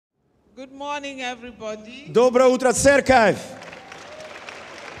Good morning, everybody. Доброе утро, церковь!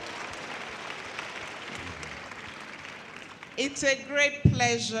 It's a great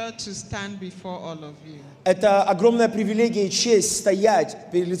pleasure to stand before all of you. Это огромная привилегия и честь стоять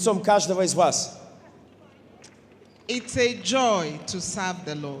перед лицом каждого из вас. It's a joy to serve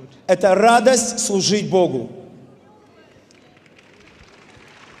the Lord. Это радость служить Богу.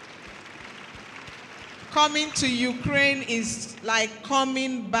 Coming to Ukraine is like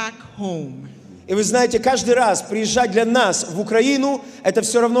coming back home. И вы знаете, каждый раз приезжать для нас в Украину, это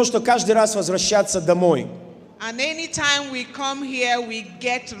все равно, что каждый раз возвращаться домой. And anytime we come here, we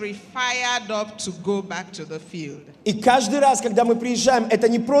get refired up to go back to the field. И каждый раз, когда мы приезжаем, это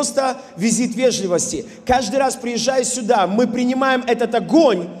не просто визит вежливости. Каждый раз, приезжая сюда, мы принимаем этот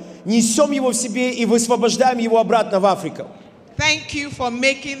огонь, несем его в себе и высвобождаем его обратно в Африку. Thank you for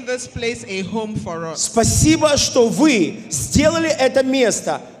making this place a home for us. Спасибо, что вы сделали это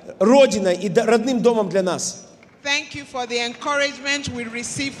место родиной и родным домом для нас. Thank you for the encouragement we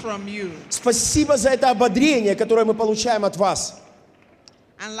receive from you. Спасибо за это ободрение, которое мы получаем от вас.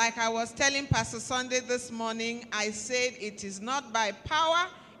 And like I was telling Pastor Sunday this morning, I said it is not by power,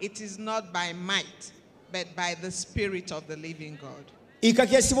 it is not by might, but by the Spirit of the living God. И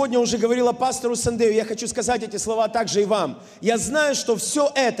как я сегодня уже говорила пастору Сандею, я хочу сказать эти слова также и вам. Я знаю, что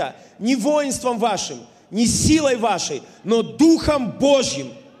все это не воинством вашим, не силой вашей, но Духом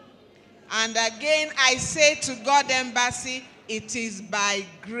Божьим. And again, I say to Godembassy, it is by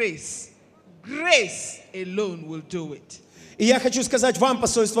grace. Grace alone will do it. И я хочу сказать вам,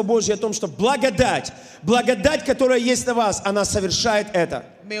 посольство Божье, о том, что благодать, которая есть на вас, она совершает это.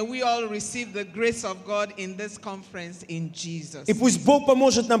 May we all receive the grace of God in this conference in Jesus. И пусть Бог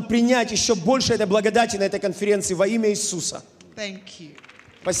поможет нам принять еще больше этой благодати на этой конференции во имя Иисуса. Thank you.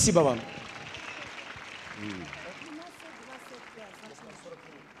 Спасибо вам.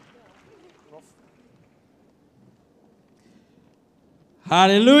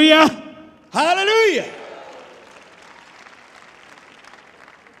 Hallelujah! Аллилуйя!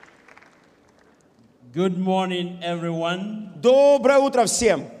 Good morning, everyone. Доброе утро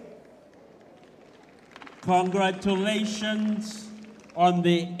всем! Congratulations on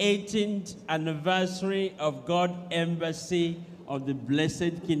the 18th anniversary of Godembassy of the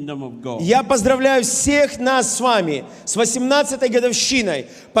Blessed Kingdom of God. Я поздравляю всех нас с вами с 18-й годовщиной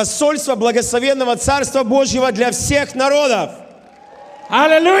посольства Благословенного Царства Божьего для всех народов.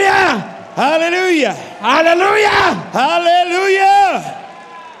 Hallelujah! Аллилуйя! Hallelujah! Аллилуйя!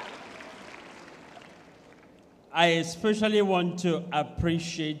 I especially want to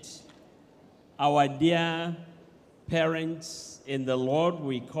appreciate our dear parents in the Lord.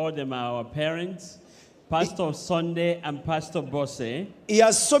 We call them our parents, Pastor Sunday and Pastor Bosse. И я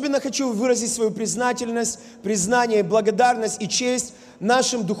особенно хочу выразить свою признательность, признание, благодарность и честь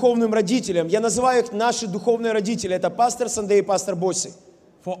нашим духовным родителям. Я называю их наши духовные родители. Это пастор Сандей и пастор Босси.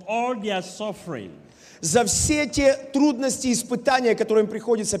 For all their suffering, За все те трудности и испытания, которые им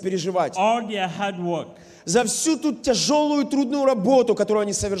приходится переживать. all their hard work. За всю ту тяжелую, трудную работу, которую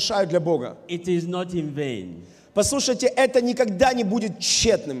они совершают для Бога. It is not in vain. Послушайте, это никогда не будет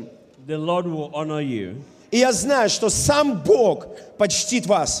тщетным. The Lord will honor you. И я знаю, что сам Бог почтит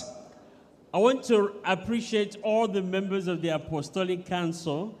вас. I want to appreciate all the members of the Apostolic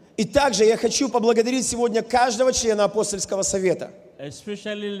Council, И также я хочу поблагодарить сегодня каждого члена апостольского совета.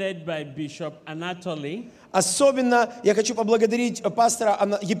 especially led by Bishop Anatoly, Особенно я хочу поблагодарить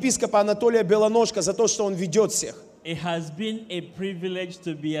епископа Анатолия Белоножка за то, что он ведет всех. it has been a privilege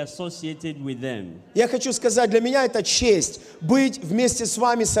to be associated with them. Я хочу сказать, для меня это честь быть вместе с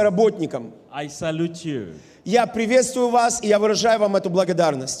вами соработником. I salute you. Я приветствую вас, и я выражаю вам эту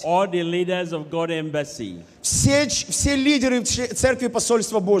благодарность. All the leaders of Godembassy, Все лидеры Церкви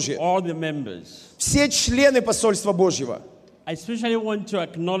Посольства Божьего, all the members. все члены Посольства Божьего. I especially want to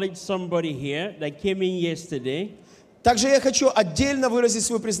acknowledge somebody here that came in yesterday, Также я хочу отдельно выразить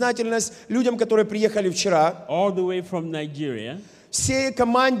свою признательность людям, которые приехали вчера. all the way from Nigeria, Всей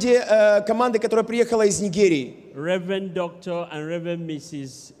команды, которая приехала из Нигерии. Reverend Dr. and Reverend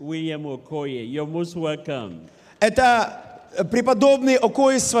Mrs. William Okoye. You're most welcome. Это преподобный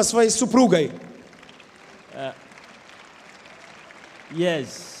Окои со своей супругой.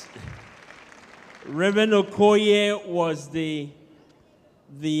 Yes. Reverend Okoye was the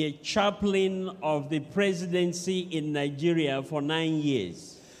chaplain of the presidency in Nigeria for 9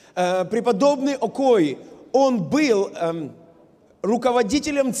 years. Преподобный Окои, он был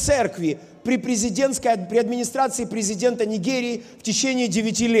руководителем церкви при администрации президента Нигерии в течение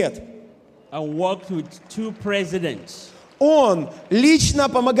 9 лет. And worked with 2 presidents. он лично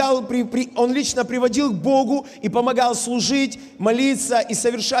помогал, он лично приводил к Богу и помогал служить, молиться и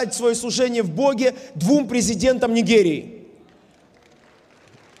совершать свое служение в Боге 2 президентам Нигерии.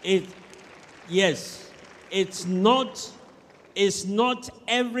 Yes, it's not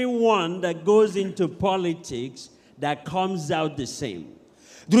everyone that goes into politics that comes out the same.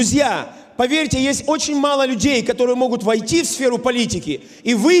 Друзья, поверьте, есть очень мало людей, которые могут войти в сферу политики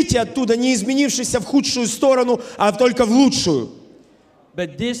и выйти оттуда, не изменившись в худшую сторону, а только в лучшую.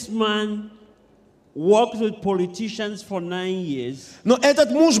 But this man worked with politicians for 9 years. Но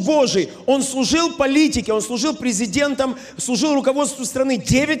этот муж Божий, он служил политике, он служил президентом, служил руководству страны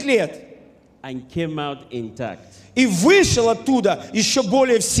 9 лет. And came out intact. И вышел оттуда еще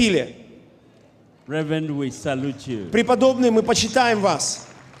более в силе. Reverend, we salute you. Преподобный, мы почитаем вас.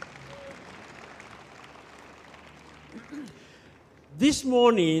 This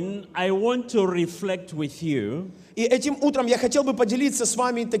morning, I want to reflect with you И этим утром я хотел бы поделиться с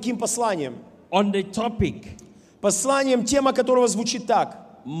вами таким посланием. on the topic Посланием, тема которого звучит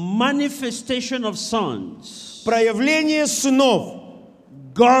так. Manifestation of sons. Проявление сынов.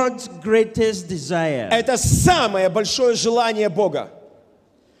 God's greatest desire. Это самое большое желание Бога.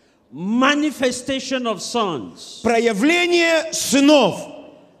 Manifestation of sons. Проявление сынов.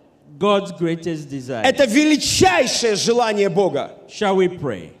 God's greatest desire. Это величайшее желание Бога. Shall we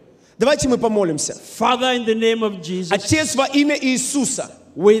pray? Давайте мы помолимся. Father, in the name of Jesus, Отец, во имя Иисуса,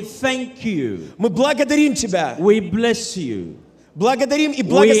 we thank you. мы благодарим Тебя. We bless you. Благодарим и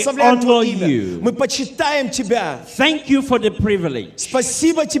благословляем We Твое honor имя. you. Мы почитаем Тебя. Thank you for the privilege.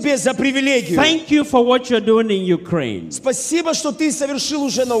 Спасибо Тебе за привилегию. Thank you for what you're doing in Ukraine. Спасибо, что Ты совершил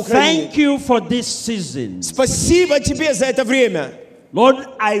уже на Украине. Thank you for this season. Спасибо Тебе за это время. Lord,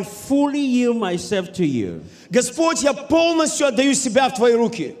 I fully yield myself to you. Господь, я полностью отдаю себя в Твои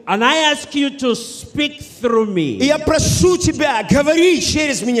руки. And I ask you to speak through И me. я прошу Тебя, говори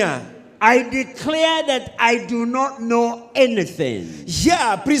через меня. I declare that I do not know anything.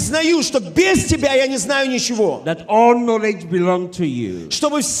 Я признаю, что без Тебя я не знаю ничего. That all knowledge belongs to you.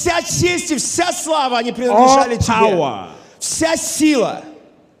 Чтобы вся честь и вся слава, они принадлежали All Тебе. power. Вся сила,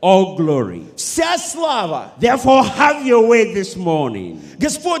 All glory. вся слава. Therefore, have your way this morning.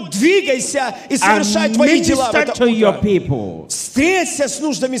 Господь, двигайся и совершай And Твои дела в minister это to your утро. people. Встреться с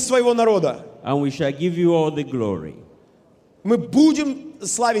нуждами своего народа. And we shall give you all the glory. Мы будем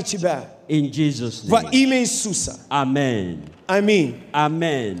славить Тебя In Jesus' во name. имя Иисуса. Amen. Аминь.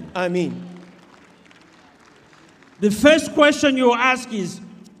 Amen. Аминь. The first question you ask is,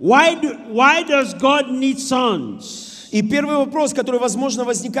 why does God need sons? И первый вопрос, который, возможно,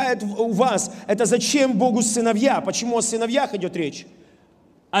 возникает у вас, это зачем Богу сыновья? Почему о сыновьях идет речь?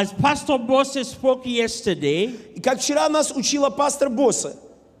 As Pastor Bosse spoke yesterday, И как вчера нас учила пастор Боссе,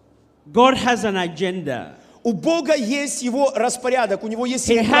 God has an agenda. у Бога есть Его распорядок, у Него есть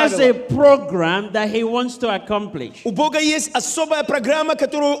He Его has a правила. program that He wants to accomplish. У Бога есть особая программа,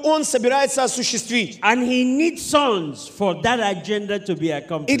 которую Он собирается осуществить. And He needs sons for that agenda to be И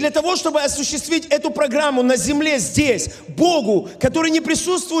accomplished. для того, чтобы осуществить эту программу на земле здесь, Богу, который не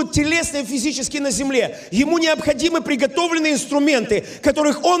присутствует телесно и физически на земле, Ему необходимы приготовленные инструменты,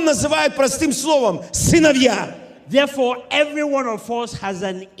 которых Он называет простым словом «сыновья». Therefore, every one of us has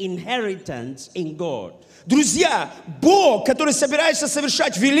an inheritance in God. Друзья, Бог, который собирается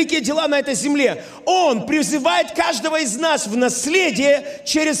совершать великие дела на этой земле, Он призывает каждого из нас в наследие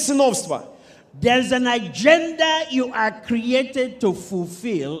через сыновство. There's an agenda you are created to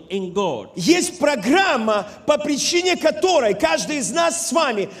fulfill in God. Есть программа, по причине которой каждый из нас с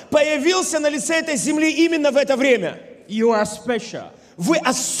вами появился на лице этой земли именно в это время. You are special. Вы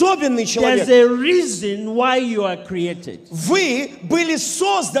особенный человек. There's a reason why you are created. Вы были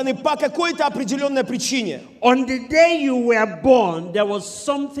созданы по какой-то определенной причине. On the day you were born, there was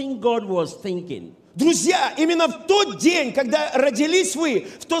something God was thinking. Друзья, именно в тот день, когда родились вы,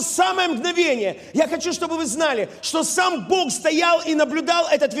 в то самое мгновение, я хочу, чтобы вы знали, что сам Бог стоял и наблюдал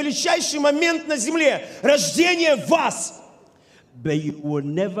этот величайший момент на земле, рождение вас. But you will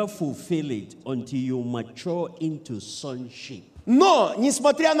never fulfill it until you mature into sonship. Но,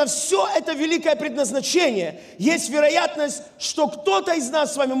 несмотря на все это великое предназначение, есть вероятность, что кто-то из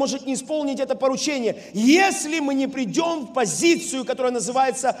нас с вами может не исполнить это поручение, если мы не придем в позицию, которая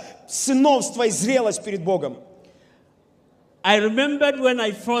называется сыновство и зрелость перед Богом. I remembered when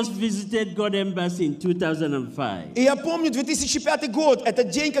I first visited Godembassy in 2005. И я помню 2005 год, этот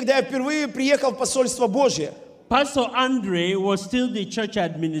день, когда я впервые приехал в посольство Божье. Pastor Andre was still the church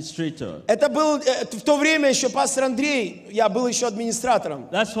administrator. Это был в то время еще пастор Андрей, я был еще администратором.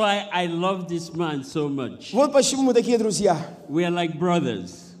 That's why I love this man so much. Вот почему мы такие друзья. We are like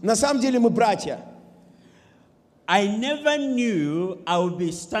brothers. На самом деле мы братья. I never knew I would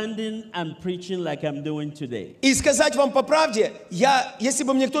be standing and preaching like I'm doing today. И сказать вам по правде, если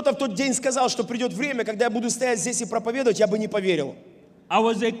бы мне кто-то в тот день сказал, что придет время, когда я буду стоять здесь и проповедовать, я бы не поверил. I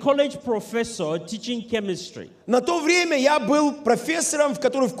was a college professor teaching chemistry. На то время я был профессором,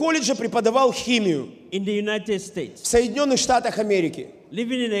 который в колледже преподавал химию In the United в States, Соединенных Штатах Америки.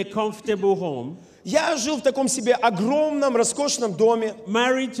 living in a comfortable home, Я жил в таком себе огромном, роскошном доме,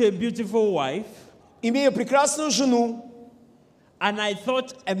 married to a beautiful wife, имея прекрасную жену. and I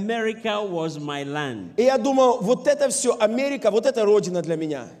thought America was my land. И я думал, вот это все Америка, вот это родина для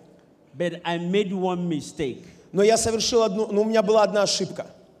меня. But I made one mistake. Но я совершил у меня была одна ошибка.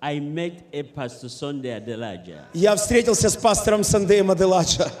 I met a Pastor Sunday Adelaja. Я встретился с пастором Сандеем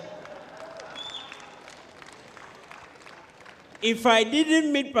Аделаджа. If I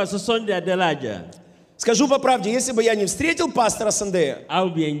didn't meet Pastor Sunday Adelaja, Скажу по правде, если бы я не встретил пастора Сандея, I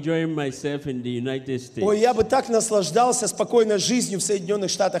would be enjoying myself in the United States. ой, я бы так наслаждался спокойной жизнью в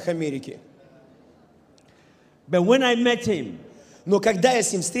Соединенных Штатах Америки. But when I met him, Но когда я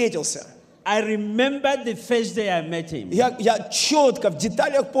с ним встретился, I remember the first day I met him. я четко, в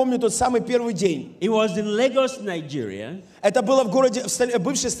деталях помню тот самый первый день. It was in Lagos, Nigeria. Это было в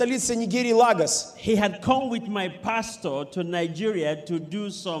бывшей столице Нигерии Лагос. He had come with my pastor to Nigeria to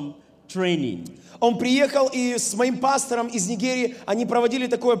do some training. Он приехал, и с моим пастором из Нигерии они проводили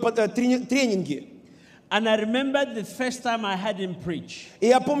такое тренинги. And I remember the first time I had him preach. И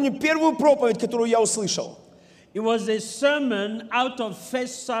я помню первую проповедь, которую я услышал. It was a sermon out of 1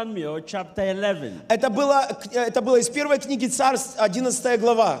 Samuel chapter 11. Это было из первой книги Царств, 11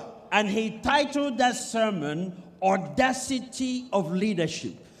 глава. And he titled that sermon Audacity of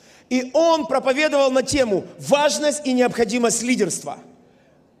Leadership. И он проповедовал на тему «Важность и необходимость лидерства».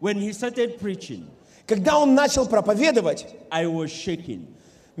 When he started preaching, Когда он начал проповедовать, I was shaking.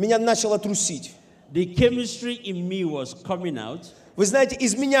 меня начало трусить. The chemistry in me was coming out. Вы знаете,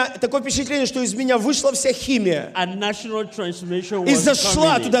 из меня такое впечатление, что из меня вышла вся химия. And national transformation И was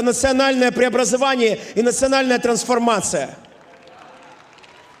зашла coming туда in. национальное преобразование и национальная трансформация.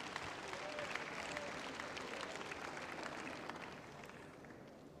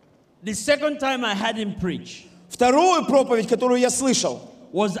 The second time I had him preach Вторую проповедь, которую я слышал,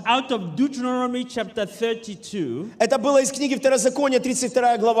 was out of Deuteronomy chapter 32, это было из книги Второзакония,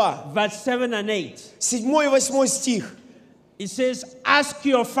 32 глава, verse 7 and 8. 7 и 8 стих. It says, ask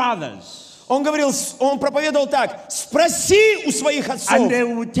your fathers, Он проповедовал так: спроси у своих отцов, and they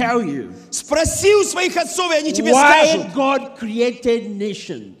will tell you спроси у своих отцов, и они тебе why скажут, God created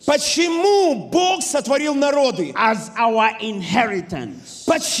nations почему Бог сотворил народы, as our inheritance.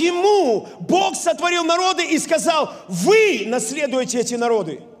 почему Бог сотворил народы и сказал, вы наследуете эти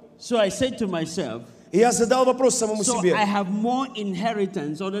народы. So I said to myself, И я задал вопрос самому so себе. I have more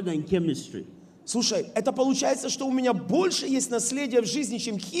inheritance other than chemistry. Слушай, это получается, что у меня больше есть наследия в жизни,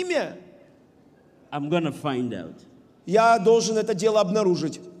 чем химия? I'm going to find out. Я должен это дело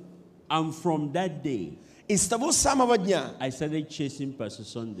обнаружить. And from that day, И с того самого дня I started chasing Pastor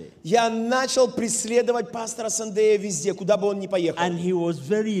Sunday. я начал преследовать пастора Сандея везде, куда бы он ни поехал. And he was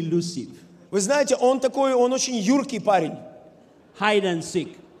very elusive. Вы знаете, он очень юркий парень. Hide and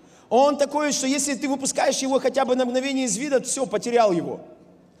seek. Он такой, что если ты выпускаешь его хотя бы на мгновение из вида, все, потерял его.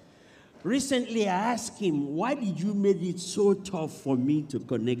 Recently, I asked him, why did you make it so tough for me to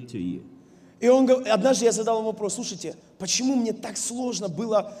connect to you? И однажды я задал ему вопрос: слушайте, почему мне так сложно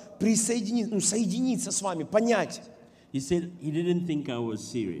было соединиться с вами, понять? He said he didn't think I was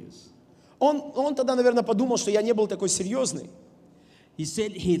serious. Он тогда, наверное, подумал, что я не был такой серьезный. He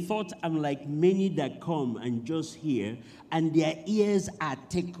said he thought I'm like many that come and just hear, and their ears are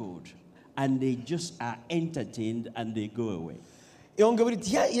tickled, and they just are entertained, and they go away. И он говорит: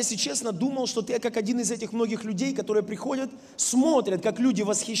 я, если честно, думал, что ты как один из этих многих людей, которые приходят, смотрят, как люди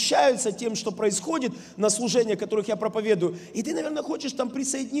восхищаются тем, что происходит на служениях, которых я проповедую. И ты, наверное, хочешь там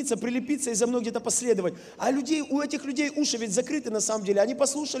присоединиться, прилепиться и за мной где-то последовать. А у этих людей уши ведь закрыты на самом деле. Они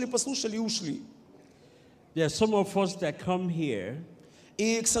послушали и ушли. There are some of us that come here,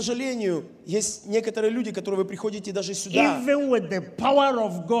 И, к сожалению, есть некоторые люди, которые вы приходите даже сюда. even with the power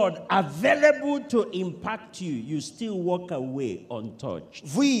of God available to impact you, you still walk away untouched.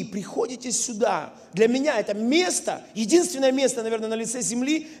 Вы приходите сюда. Для меня это место, единственное место, наверное, на лице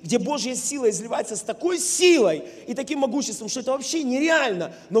земли, где Божья сила изливается с такой силой и таким могуществом, что это вообще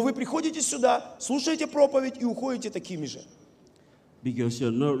нереально. Но вы приходите сюда, слушаете проповедь и уходите такими же. Because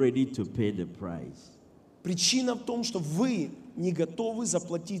you're not ready to pay the price. Причина в том, что вы не готовы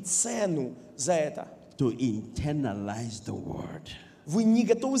заплатить цену за это. To internalize the word. вы не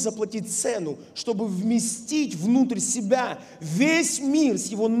готовы заплатить цену, чтобы вместить внутрь себя весь мир с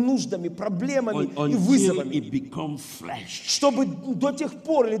его нуждами, проблемами и вызовами. It become flesh. Чтобы до тех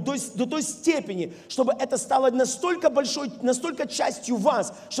пор или до той степени, чтобы это стало настолько большой, настолько частью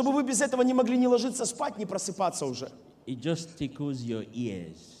вас, чтобы вы без этого не могли ни ложиться спать, ни просыпаться уже. It just tickles your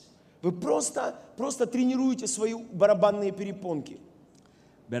ears. Вы просто тренируете свои барабанные перепонки.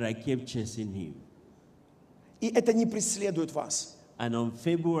 But I kept chasing him. И это не преследует вас. And on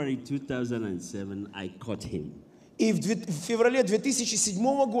February 2007, I caught him. И в феврале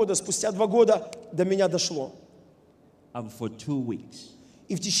 2007 года, спустя 2 года, до меня дошло. And for 2 weeks,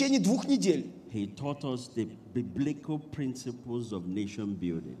 И в течение 2 недель he taught us the biblical principles of nation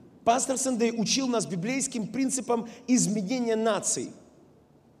building. пастор Сандей учил нас библейским принципам изменения наций.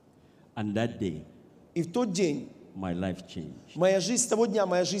 And that day, И в тот день my life changed. с того дня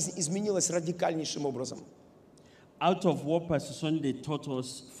моя жизнь изменилась радикальнейшим образом. Out of what Pastor Sunday taught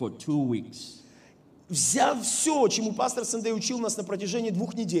us for 2 weeks, Взяв все, чему пастор Сандей учил нас на протяжении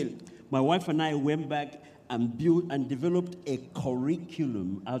 2 недель, my wife and I went back and built and developed a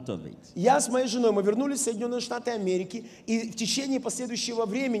curriculum out of it. я с моей женой, мы вернулись в Соединенные Штаты Америки, и в течение последующего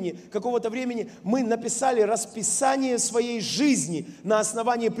времени, какого-то времени, мы написали расписание своей жизни на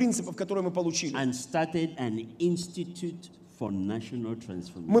основании принципов, которые мы получили. And started an institute for national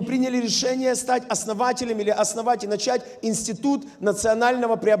transformation. Мы приняли решение стать основателем или основать и начать институт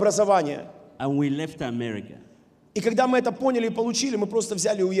национального преобразования. And we left America. И когда мы это поняли и получили, мы просто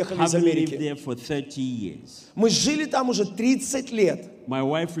взяли и уехали из Having lived Америки. there for 30 years. Мы жили там уже 30 лет. My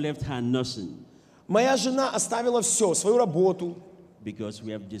wife left her nursing Моя жена оставила все, свою работу, because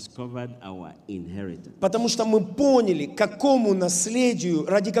we have discovered our inheritance. потому что мы поняли, какому наследию,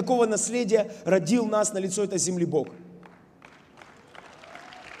 ради какого наследия родил нас на лицо этой земли Бог.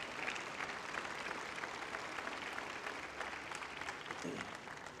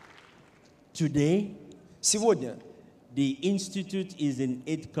 Today, Сегодня the institute is in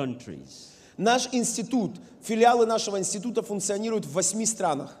 8 countries. наш институт, филиалы нашего института функционируют в 8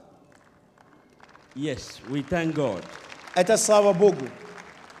 странах. Yes, we thank God. Это слава Богу.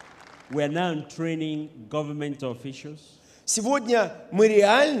 We are now training government officials, Сегодня мы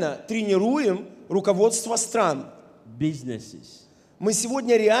реально тренируем руководство стран. businesses, Мы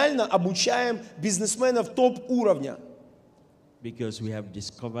сегодня реально обучаем бизнесменов топ-уровня. because we have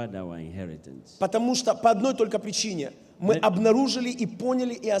discovered our inheritance. Потому что по одной только причине мы обнаружили и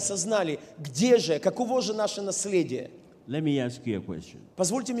поняли и осознали, где же, каково же наше наследие. Let me ask you a question.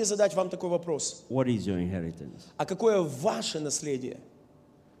 Позвольте мне задать вам такой вопрос. What is your inheritance? А какое ваше наследие?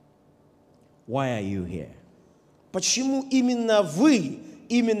 Why are you here? Почему именно вы,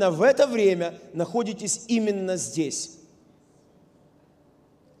 именно в это время находитесь именно здесь?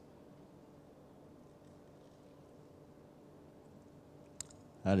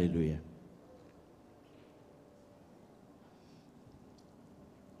 Hallelujah.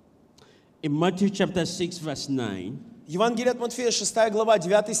 In Matthew chapter 6, verse 9, Евангелие от Матфея, 6 глава,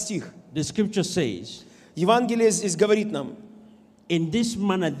 9 стих. the scripture says, Евангелие здесь говорит нам: in this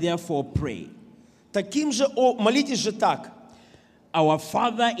manner therefore pray, таким же, молитесь же так: our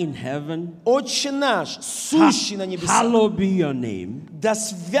Father in heaven, Отче наш, сущий на небесах, hallowed be your name, да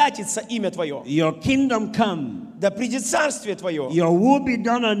святится имя Твое, your kingdom come, да придет царствие Твое, your will be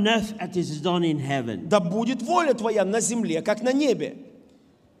done on earth as it is done in heaven. да будет воля Твоя на земле, как на небе.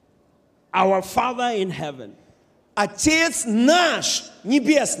 Our Father in heaven, Отец наш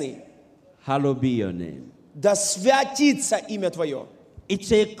небесный, hallowed be your name. да святится имя Твое. It's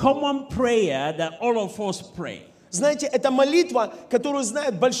a common prayer that all of us pray. Знаете, это молитва, которую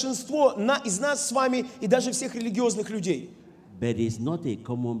знает большинство из нас с вами и даже всех религиозных людей. But it's not a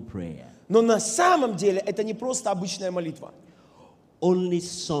common prayer. Но на самом деле это не просто обычная молитва. Only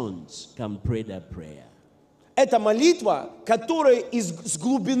sons can pray that prayer. Это молитва, которой с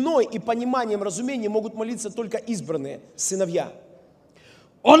глубиной и пониманием, разумением могут молиться только избранные сыновья.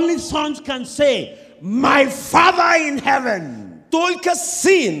 Only sons can say, my Father in heaven. Только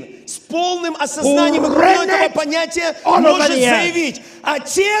сын с полным осознанием и глубиной этого понятия может заявить: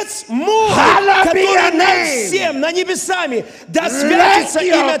 Отец мой, который над всем, на небесами, да святится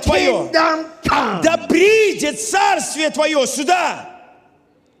имя Твое, да придет царствие Твое сюда.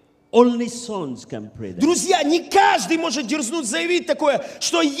 Only sons can pray that. Друзья, не каждый может дерзнуть заявить такое,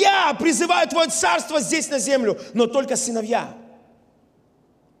 что я призываю Твое царство здесь на землю, но только сыновья.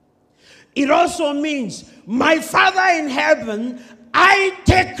 It also means, my Father in heaven, I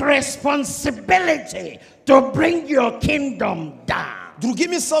take responsibility to bring your kingdom down.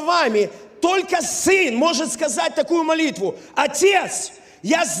 Другими словами, только сын может сказать такую молитву: Отец,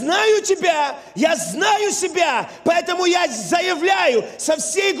 Я знаю тебя, я знаю себя, поэтому я заявляю со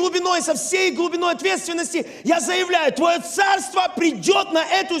всей глубиной ответственности, я заявляю, твое царство придет на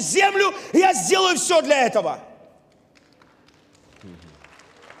эту землю, и я сделаю все для этого.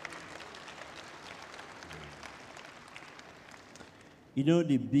 You know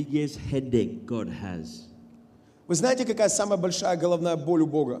the biggest headache God has Вы знаете, какая самая большая головная боль у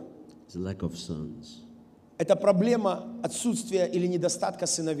Бога? is the lack of sons. Это проблема отсутствия или недостатка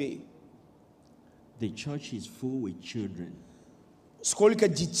сыновей. The church is full with children Сколько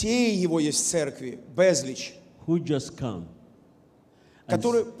детей его есть в церкви, безлич, who just come and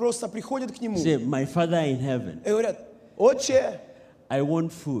которые просто приходят к нему say, "My Father in heaven, и говорят, отче, I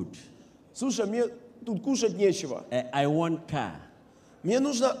want food. слушай, мне тут кушать нечего. I want car. Мне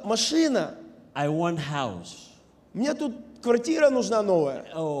нужна машина. I want house. Мне тут квартира нужна новая.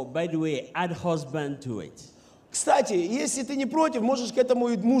 Oh, by the way, add husband to it." Кстати, если ты не против, можешь к этому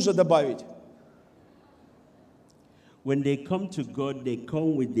и мужа добавить. When they come to God, they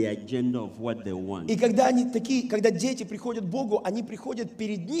come with the agenda of what they want. И когда дети приходят к Богу, они приходят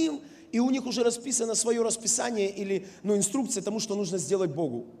перед Ним, и у них уже расписано свое расписание или инструкция тому, что нужно сделать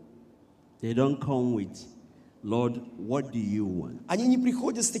Богу. They don't come with, "Lord, what do you want?" Они не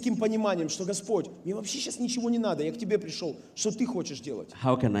приходят с таким пониманием, что Господь, мне вообще сейчас ничего не надо, я к Тебе пришел, что Ты хочешь делать?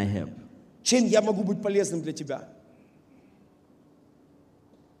 How can I help? Чем я могу быть полезным для Тебя?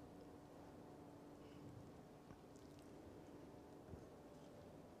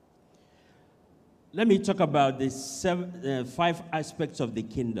 Let me talk about the 5 aspects of the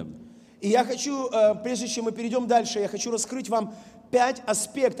kingdom. И я хочу, прежде чем мы перейдем дальше, я хочу раскрыть вам 5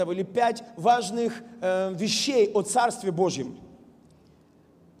 аспектов или 5 важных вещей о Царстве Божьем.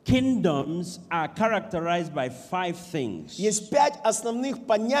 Kingdoms are characterized by 5 things. Есть 5 основных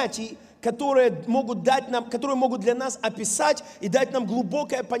понятий, которые могут для нас описать и дать нам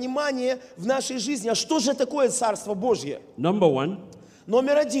глубокое понимание в нашей жизни. А что же такое Царство Божье? Number 1,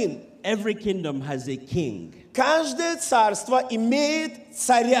 Номер 1. every kingdom has a king. Каждое царство имеет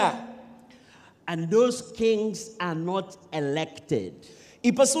царя. And those kings are not elected.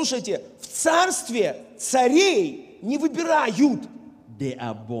 И послушайте, в царстве царей не выбирают. They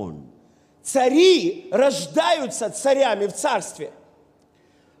are born. Цари рождаются царями в царстве.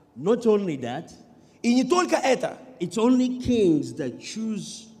 Not only that, И не только это. it's only kings that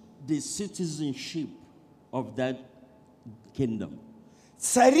choose the citizenship of that kingdom.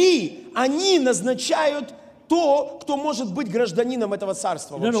 Цари, они назначают то, кто может быть гражданином этого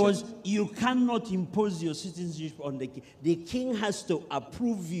царства. In other вообще. words, you cannot impose your citizenship on the king. The king has to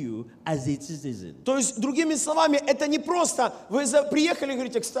approve you as a citizen. То есть, другими словами, это не просто вы приехали и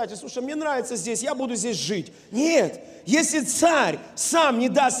говорите, кстати, слушай, мне нравится здесь, я буду здесь жить. Нет, если царь сам не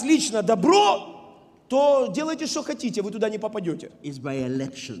даст лично добро, то делайте, что хотите, вы туда не попадете. It's by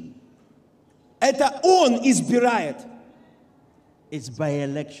election. Это он избирает. It's by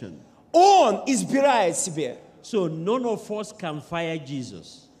election. Он избирает себе. So none of us can fire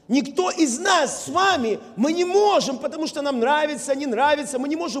Jesus. Никто из нас с вами, мы не можем, потому что нам нравится, не нравится, мы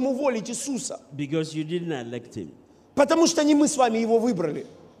не можем уволить Иисуса. Because you didn't elect him. Потому что не мы с вами его выбрали.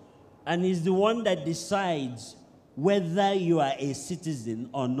 And he's the one that decides whether you are a citizen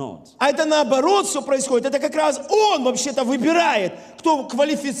or not. А это наоборот все происходит. Это как раз он вообще-то выбирает, кто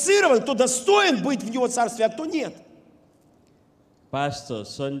квалифицирован, кто достоин быть в его царстве, а кто нет. Pastor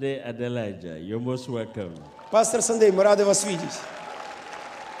Sunday Adelaja, you're most welcome. Пастор Сандей, мы рады вас видеть.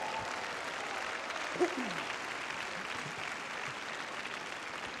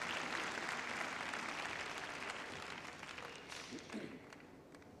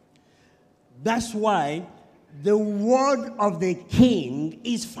 That's why the word of the king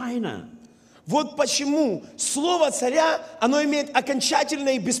is final. Вот почему слово царя, оно имеет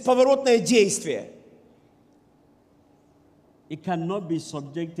окончательное и бесповоротное действие. It cannot be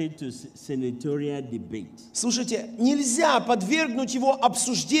subjected to senatorial debate. Слушайте, нельзя подвергнуть его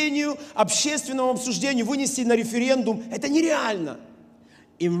обсуждению, общественному обсуждению, вынести на референдум. Это нереально.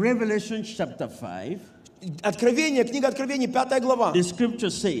 In Revelation chapter 5, Книга Откровений, 5 глава. the scripture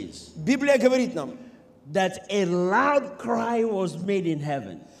says Библия говорит нам, that a loud cry was made in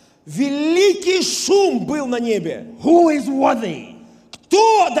heaven. великий шум был на небе. Who is worthy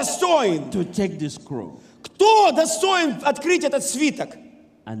Кто достоин? to take the scroll? Кто достоин открыть этот свиток?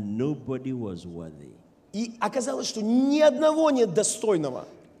 And nobody was worthy. И оказалось, что ни одного нет достойного.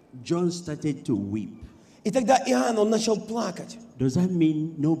 John started to weep. И тогда Иоанн, он начал плакать. Does that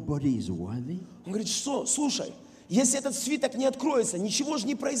mean nobody is worthy? Он говорит, что, слушай, если этот свиток не откроется, ничего же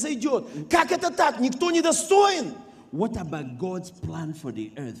не произойдет. Как это так? Никто не достоин? what about God's plan for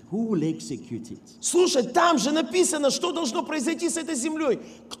the earth? Who will execute it? Слушай, там же написано, что должно произойти с этой землей.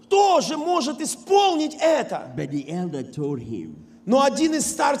 Кто же может исполнить это? But the elder told him, Но один из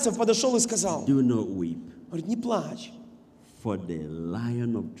старцев подошел и сказал, do not weep, говорит, не плачь. for the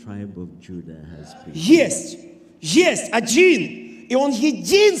Lion of tribe of Judah has been. Есть один. И он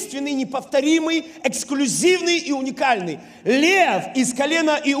единственный, неповторимый, эксклюзивный и уникальный. Лев из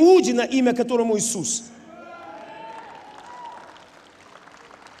колена Иудина, имя которому Иисус.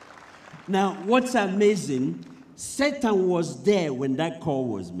 Now, what's amazing, Satan was there when that call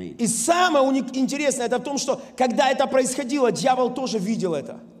was made. И самое интересное это в том, что когда это происходило, дьявол тоже видел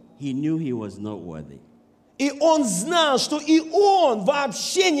это. He knew he was not worthy. И он знал, что и он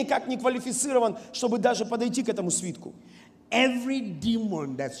вообще никак не квалифицирован, чтобы даже подойти к этому свитку. Every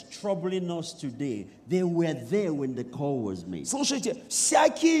demon that's troubling us today, they were there when the call was made. Слушайте,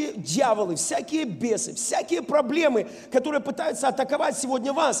 всякие дьяволы, всякие бесы, всякие проблемы, которые пытаются атаковать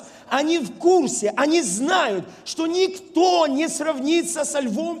сегодня вас, они в курсе, они знают, что никто не сравнится со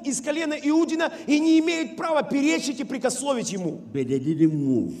львом из колена Иудина и не имеет права перечить и прикословить ему. But they didn't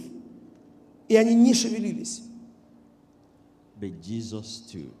move. И они не шевелились. But Jesus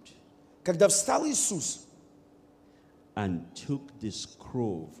stood Когда встал Иисус, and took the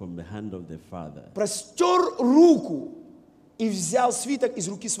scroll from the hand of the Father. простер руку и взял свиток из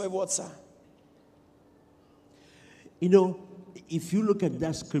руки своего отца. You know, if you look at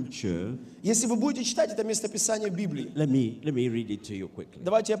that scripture, Если вы будете читать это местописание в Библии, let me read it to you quickly.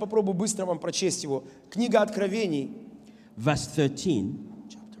 давайте я попробую быстро вам прочесть его. Книга Откровений, Verse 13,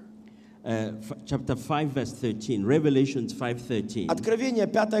 chapter 5, verse 13, Revelations 5:13. Откровение,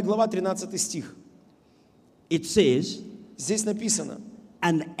 5 глава, 13 стих. It says, Здесь написано,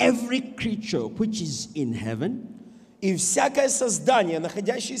 and every creature which is in heaven и всякое создание,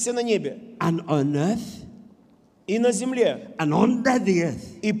 находящееся на небе, and on earth и на земле, and under the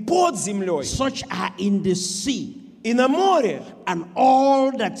earth, и под землей, such are in the sea, и на море, and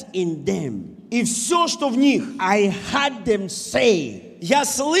all that's in them. и все, что в них. I heard them say, Я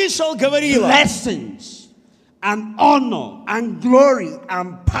слышал, говорила, blessings and honor and glory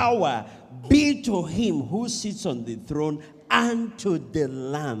and power be to him who sits on the throne and to the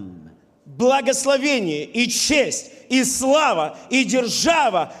Lamb. благословение и честь, и слава, и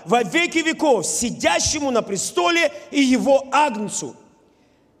держава во веки веков сидящему на престоле и его агнцу.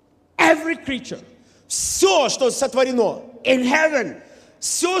 Every creature Все, что сотворено, in heaven,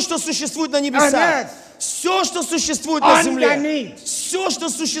 все, что существует на on небесах, earth, все, что существует на земле, underneath, все, что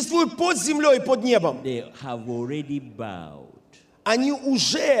существует под землей и под небом, they have already bowed они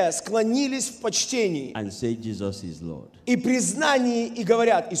уже склонились в почтении and say Jesus is Lord. и признании и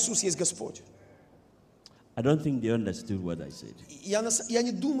говорят, Иисус есть Господь. I don't think they understood what I said. Я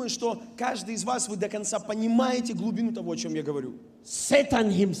не думаю, что каждый из вас, вы до конца понимаете глубину того, о чем я говорю.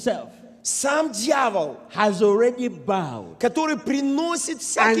 Satan himself Сам дьявол, has already bowed который приносит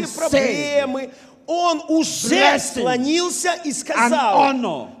всякие and проблемы, он уже blessings склонился и and сказал,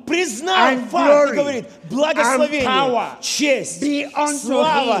 honor признал and факт glory и говорит, and благословение, power честь, be unto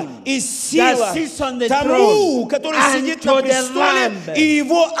слава him и сила that sits on the тому, throne который and сидит to на the престоле Lamb и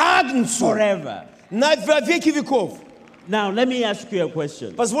его агнцу forever. во веки веков. Now, let me ask you a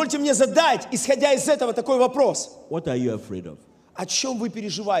question. Позвольте мне задать, исходя из этого, такой вопрос. What are you afraid of? О чем вы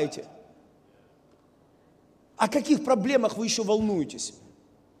переживаете? О каких проблемах вы еще волнуетесь?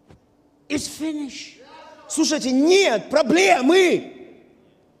 It's finished. Слушайте, нет проблемы.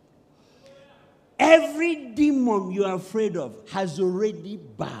 Every demon you are afraid of has already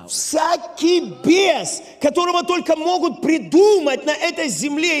bowed. Всякий бес, которого только могут придумать на этой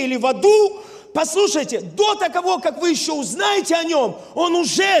земле или в аду, послушайте, до того, как вы еще узнаете о нем, он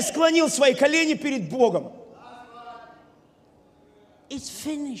уже склонил свои колени перед Богом. It's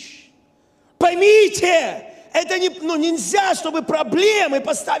finished. Поймите, это нельзя, чтобы проблемы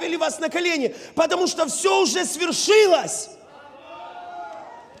поставили вас на колени, потому что все уже свершилось.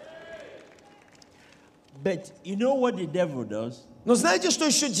 But you know what the devil does? Но знаете, что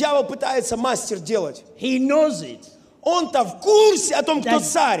еще дьявол пытается, мастер, делать? He knows it. Он-то в курсе о том, кто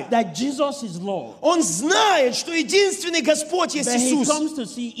царь. That Jesus is Lord. Он знает, что единственный Господь есть But he Иисус. comes to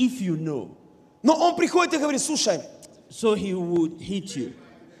see if you know. Но он приходит и говорит, слушай, So he would hit you.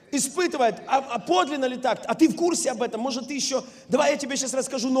 испытывает, а подлинно ли так? А ты в курсе об этом? Может, ты еще... Давай я тебе сейчас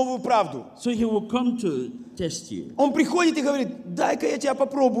расскажу новую правду. So he will come to test you. Он приходит и говорит, дай-ка я тебя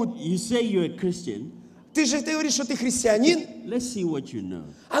попробую. You say you're a Christian. Ты говоришь, что ты христианин. Let's see what you know.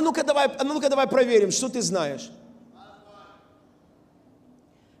 А ну-ка давай проверим, что ты знаешь.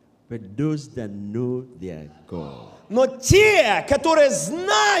 But those that know their God, Но те, которые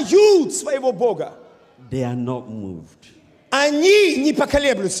знают своего Бога, They are not moved. Они не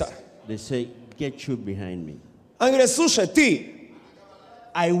поколеблются. They say, get you behind me. Они говорят, слушай, ты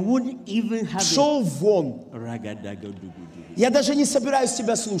I wouldn't even have шел вон. Ragadagadugudu. Я даже не собираюсь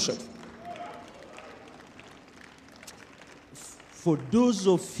тебя слушать. For those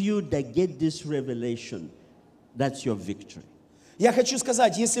of you that get this revelation, that's your victory. Я хочу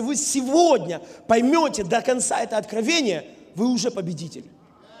сказать, если вы сегодня поймете до конца это откровение, вы уже победитель.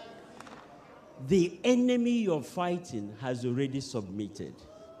 The enemy you're fighting has already submitted.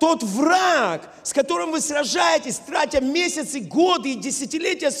 Тот враг, с которым вы сражаетесь, тратя месяцы, годы и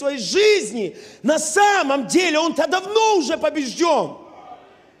десятилетия своей жизни, на самом деле он-то давно уже побежден.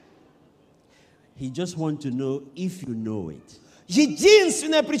 He just wants to know if you know it.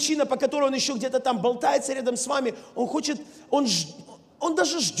 Единственная причина, по которой он еще где-то там болтается рядом с вами, он хочет, он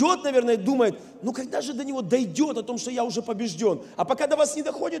даже ждет, наверное, думает, ну когда же до него дойдет о том, что я уже побежден. А пока до вас не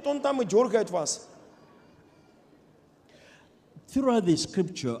доходит, он там и дергает вас. Throughout the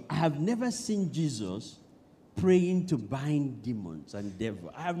scripture, I have never seen Jesus praying to bind demons and devil.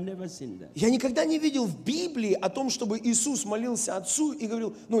 I have never seen that. Я никогда не видел в Библии о том, чтобы Иисус молился Отцу и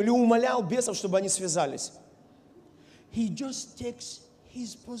говорил, или умолял бесов, чтобы они связались. He just takes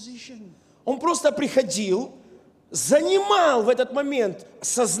his position. Он просто приходил, занимал в этот момент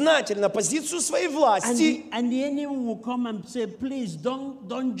сознательно позицию своей власти. And the enemy will come and say, please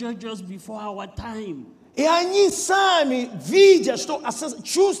don't judge us before our time. И они сами, видя,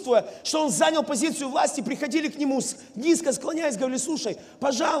 чувствуя, что он занял позицию власти, приходили к нему, низко склоняясь, говорили, слушай,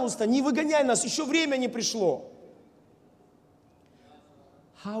 пожалуйста, не выгоняй нас, еще время не пришло.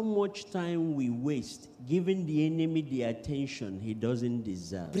 How much time we waste giving the enemy the attention he doesn't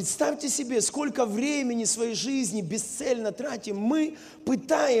deserve. Представьте себе, сколько времени своей жизни бесцельно тратим мы,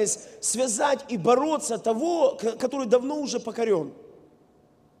 пытаясь связать и бороться того, который давно уже покорен.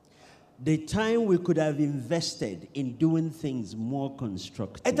 The time we could have invested in doing things more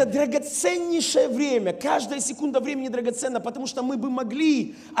constructive. Это драгоценнейшее время. Каждая секунда времени драгоценна, потому что мы бы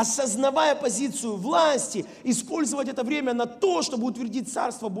могли, осознавая позицию власти, использовать это время на то, чтобы утвердить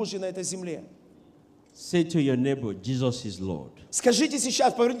Царство Божье на этой земле. Say to your neighbor, Jesus is Lord. Скажите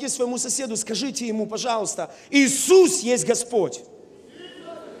сейчас, повернитесь к своему соседу, скажите ему, пожалуйста, Иисус есть Господь.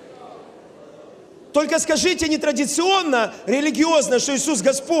 Только скажите не традиционно, религиозно, что Иисус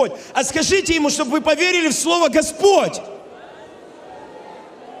Господь, а скажите ему, чтобы вы поверили в слово Господь.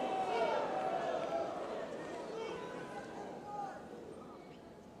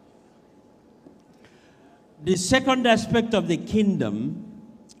 The second aspect of the kingdom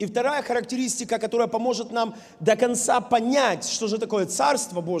И вторая характеристика, которая поможет нам до конца понять, что же такое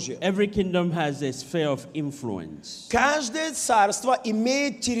Царство Божье. every kingdom has a sphere of influence. Каждое царство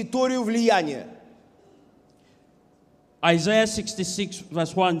имеет территорию влияния. Isaiah 66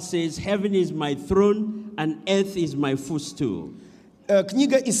 verse 1 says, heaven is my throne and earth is my footstool.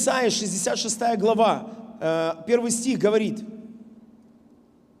 Книга Исаия, 66 глава, 1 стих говорит,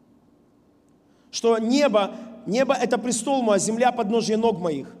 что небо это престол мой, а земля подножие ног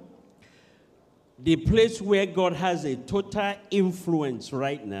моих. The place where God has a total influence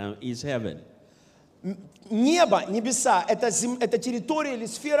right now is heaven. Небо, небеса, это территория или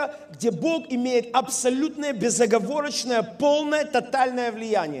сфера, где Бог имеет абсолютное, безоговорочное, полное, тотальное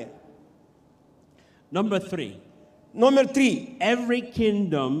влияние. Number 3. Номер 3. Every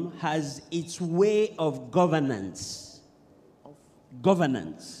kingdom has its way of governance.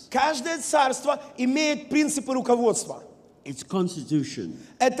 Governance. Каждое царство имеет принципы руководства. Its constitution.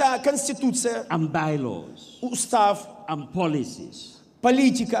 Это конституция, And bylaws. устав, And policies.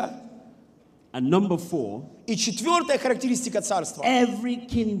 политика. And number 4. И четвертая характеристика царства. Every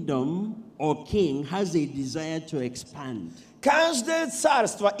kingdom or king has a desire to expand. Каждое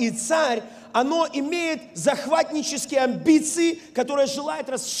царство и царь, оно имеет захватнические амбиции, которые желает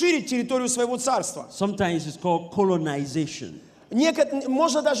расширить территорию своего царства. Sometimes it's called colonization.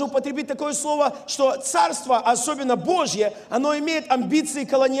 Можно даже употребить такое слово, что царство, особенно Божье, оно имеет амбиции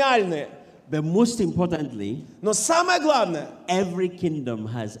колониальные. But most importantly, Но самое главное, every kingdom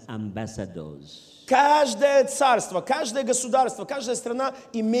has ambassadors. каждое царство, каждое государство, каждая страна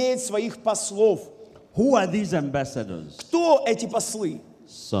имеет своих послов. Who are these ambassadors? Кто эти послы?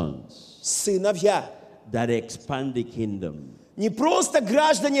 Sons Сыновья. that expand the kingdom. Не просто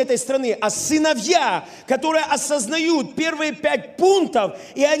граждане этой страны, а сыновья, которые осознают первые 5 пунктов,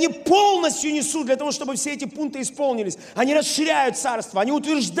 и они полностью несут для того, чтобы все эти пункты исполнились. Они расширяют царство, они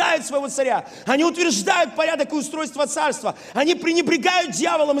утверждают своего царя, они утверждают порядок и устройство царства, они пренебрегают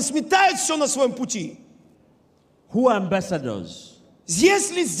дьяволом и сметают все на своем пути. Who are ambassadors?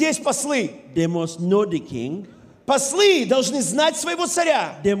 Если здесь послы, They must know the king. послы должны знать своего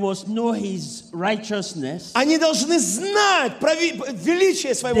царя. They must know his righteousness. Они должны знать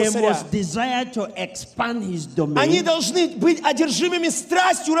величие своего They царя. must desire to expand his Они domain. должны быть одержимыми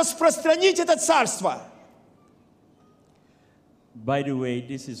страстью распространить это царство. By the way,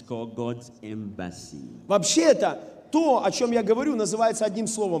 this is called God's embassy, Вообще это то, о чем я говорю, называется одним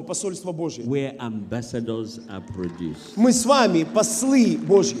словом посольство Божье. where ambassadors are produced. Мы с вами послы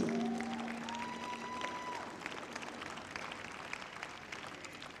Божьи.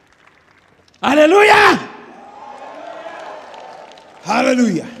 Hallelujah!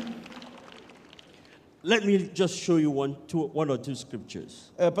 Аллилуйя! Let me just show you one or two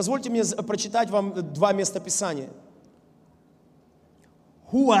scriptures. Позвольте мне прочитать вам два местописания.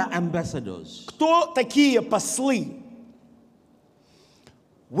 Who are ambassadors? Кто такие послы?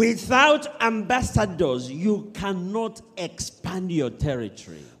 Without ambassadors, you cannot expand your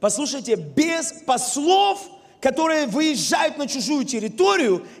territory. Послушайте, без послов, которые выезжают на чужую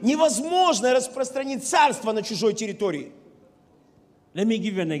территорию, невозможно распространить царство на чужой территории. Let me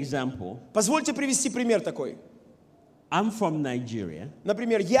give you an example. Позвольте привести пример такой. I'm from Nigeria.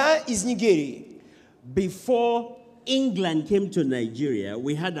 Например, я из Нигерии. Before England came to Nigeria,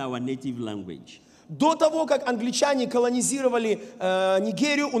 we had our native language. До того, как англичане колонизировали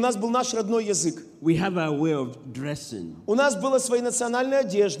Нигерию, у нас был наш родной язык. We have our way of dressing. У нас было свои национальные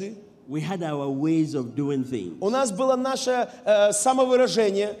одежды. We had our ways of doing things. У нас было наше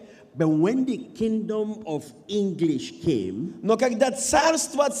самовыражение. But when the kingdom of English came, Но когда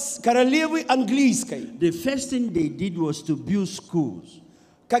царство королевы английской, the first thing they did was to build schools.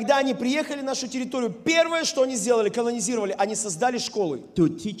 когда они приехали на нашу территорию, первое, что они сделали, колонизировали, они создали школы. To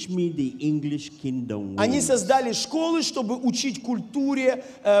teach me the English kingdom Они ways. создали школы, чтобы учить культуре,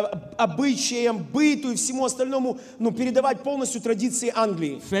 обычаям, быту и всему остальному, передавать полностью традиции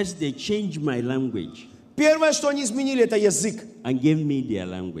Англии. First, they changed my language Первое, что они изменили, это язык. and gave me their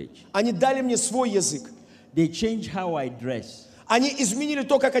language. Они дали мне свой язык. They changed how I dress Они изменили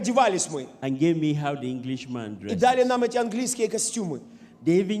то, как одевались мы. and gave me how the Englishman И дали dresses. нам эти английские костюмы.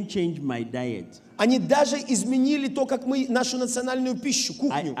 They even changed my diet. Они даже изменили то, как мы нашу национальную пищу,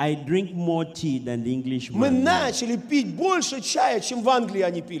 кухню. I drink more tea than the Мы Englishman. начали пить больше чая, чем в Англии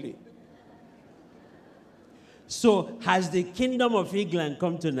они пили. So, has the kingdom of England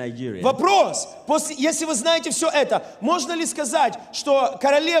come to Nigeria? Вопрос, если вы знаете все это, можно ли сказать, что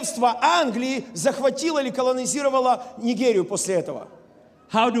королевство Англии захватило или колонизировало Нигерию после этого?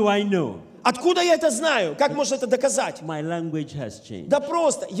 How do I know? Откуда я это знаю? Как можно это доказать? My language has changed. Да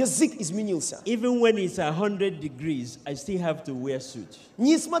просто, язык изменился. Even when it's 100 degrees, I still have to wear suit.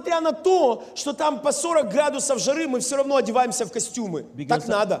 Несмотря на то, что там по 40 градусов жары, мы все равно одеваемся в костюмы. Так Because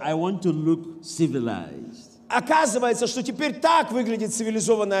надо. I want to look civilized. Оказывается, что теперь так выглядит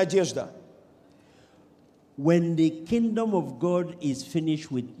цивилизованная одежда. When the kingdom of God is finished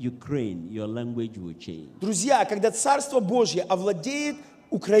with Ukraine, your language will change. Друзья, когда Царство Божье овладеет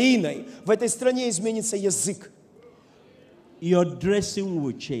Украиной, в этой стране изменится язык. Your dressing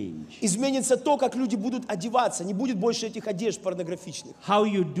will change. Изменится то, как люди будут одеваться. Не будет больше этих одежд порнографичных. How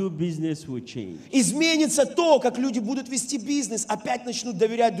you do business will change. Изменится то, как люди будут вести бизнес. Опять начнут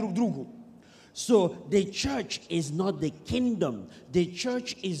доверять друг другу. So the church is not the kingdom. The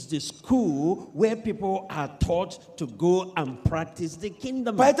church is the school where people are taught to go and practice the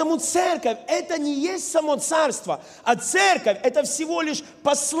kingdom. Поэтому церковь – это не есть само царство, а церковь – это всего лишь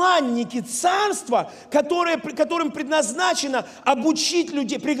посланники царства, которым предназначено обучить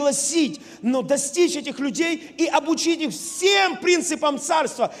людей, пригласить, достичь этих людей и обучить их всем принципам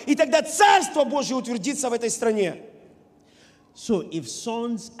царства. И тогда Царство Божье утвердится в этой стране. So if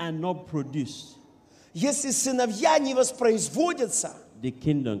sons are not produced, Если сыновья не воспроизводятся the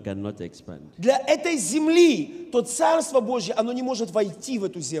kingdom cannot expand. для этой земли, то Царство Божье, оно не может войти в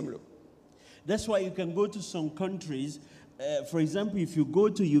эту землю. That's why you can go to some countries. For example, if you go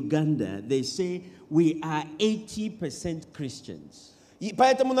to Uganda, they say we are 80% Christians. И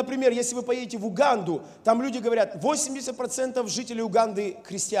поэтому, например, если вы поедете в Уганду, там люди говорят, 80% жителей Уганды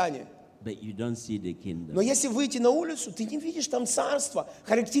христиане. But you don't see the kingdom. Но если выйти на улицу, ты не видишь там царства,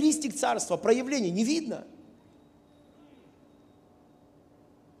 характеристик царства, проявлений не видно.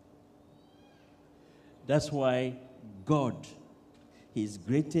 That's why God, His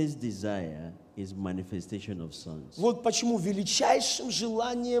greatest desire is manifestation of sons. Вот почему величайшим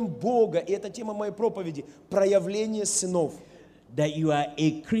желанием Бога, и это тема моей проповеди, проявление сынов. That you are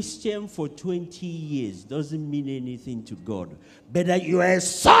a Christian for 20 years doesn't mean anything to God. But that you are a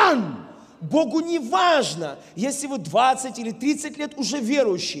son. Богу не важно, если вы 20 или 30 лет уже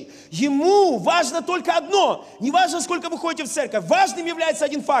верующий. Ему важно только одно. Не важно, сколько вы ходите в церковь. Важным является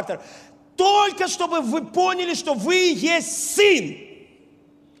один фактор. только чтобы вы поняли, что вы есть сын.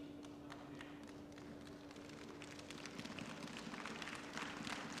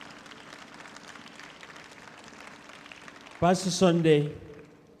 Pastor Sunday,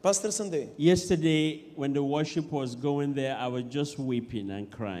 Пастор Сандей, yesterday when the worship was going there, I was just weeping and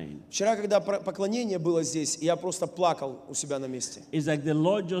crying. вчера, когда поклонение было здесь, я просто плакал у себя на месте. It's like the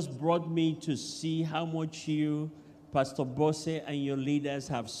Lord just brought me to see how much you, Pastor Bosse, and your leaders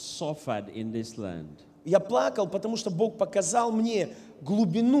have suffered in this land. Я плакал, потому что Бог показал мне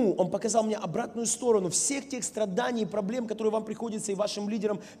глубину, Он показал мне обратную сторону всех тех страданий и проблем, которые вам приходится и вашим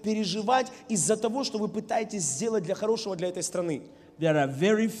лидерам переживать из-за того, что вы пытаетесь сделать для хорошего для этой страны. There are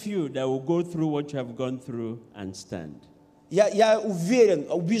very few that will go through what you have gone through and stand. Я уверен,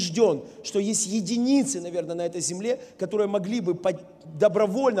 убежден, что есть единицы, наверное, на этой земле, которые могли бы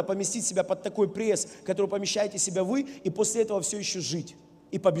добровольно поместить себя под такой пресс, который помещаете себя вы, и после этого все еще жить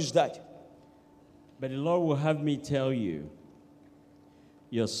и побеждать. But the Lord will have me tell you,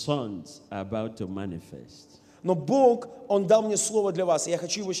 your sons are about to manifest. Но Бог, Он дал мне слово для вас, и я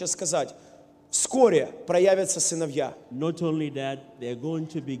хочу его сейчас сказать. Вскоре проявятся сыновья. Not only that, they're going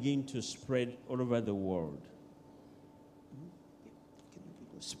to begin to spread all over the world.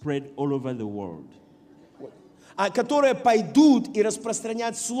 Spread all over the world. Которые пойдут и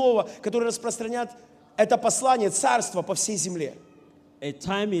распространят слово, которые распространят это послание царства по всей земле. A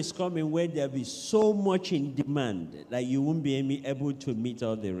time is coming where there'll be so much in demand that you won't be able to meet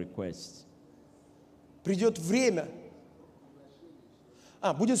all the requests. Придет время,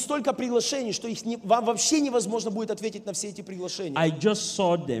 будет столько приглашений, что вам вообще невозможно будет ответить на все эти приглашения. I just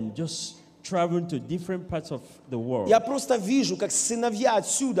saw them just traveling to different parts of the world. Я просто вижу, как сыновья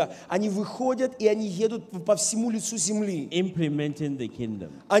отсюда, они выходят и они едут по всему лицу земли. Implementing the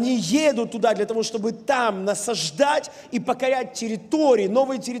kingdom. Они едут туда для того, чтобы там насаждать и покорять территории,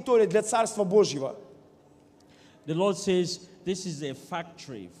 новые территории для Царства Божьего. The Lord says, this is a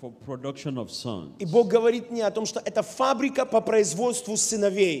factory for production of sons. И Бог говорит мне о том, что это фабрика по производству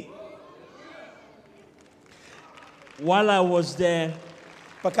сыновей. While I was there,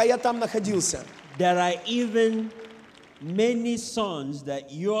 Пока я там находился, there are even many sons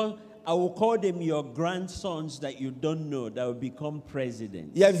that I will call them your grandsons that you don't know that will become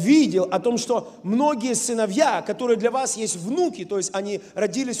president. я видел о том, что многие сыновья, которые для вас есть внуки, то есть они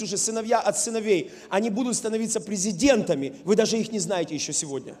родились уже сыновья от сыновей, они будут становиться президентами. Вы даже их не знаете еще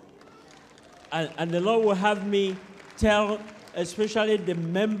сегодня. And the Lord will have me tell, especially the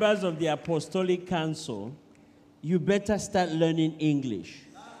members of the Apostolic Council, you better start learning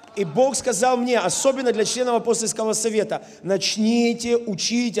English. И Бог сказал мне, особенно для членов апостольского совета, начните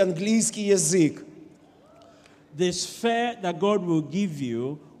учить английский язык. The sphere that God will give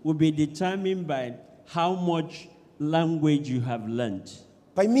you will be determined by how much language you have learned.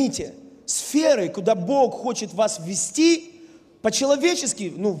 Поймите, сферы, куда Бог хочет вас ввести,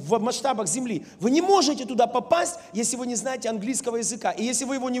 по-человечески, в масштабах земли, вы не можете туда попасть, если вы не знаете английского языка. И если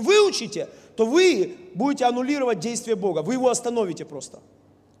вы его не выучите, то вы будете аннулировать действие Бога. Вы его остановите просто.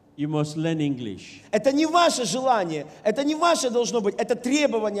 You must learn English. Это не ваше желание, это не ваше должно быть, это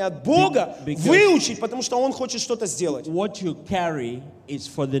требование от Бога выучить, потому что Он хочет что-то сделать. What you carry is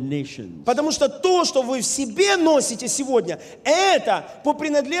for the nations. Потому что то, что вы в себе носите сегодня, это по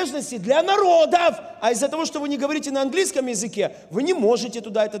принадлежности для народов. А из-за того, что вы не говорите на английском языке, вы не можете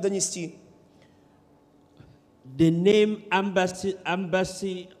туда это донести. The name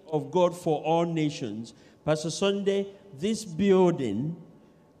Embassy of God for all nations. Pastor Sunday, this building,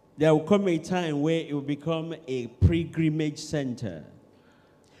 there will come a time where it will become a pilgrimage center,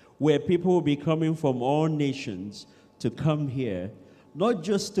 where people will be coming from all nations to come here, not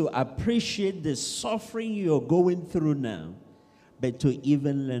just to appreciate the suffering you're going through now, but to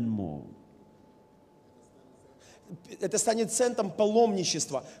even learn more. Это станет центром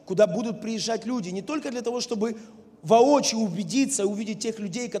паломничества, куда будут приезжать люди не только для того, чтобы воочию убедиться и увидеть тех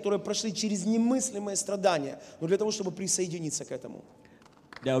людей, которые прошли через немыслимые страдания, но для того, чтобы присоединиться к этому.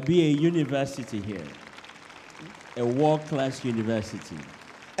 There will be a university here, a world-class university.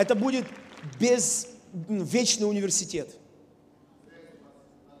 Это будет вечный университет.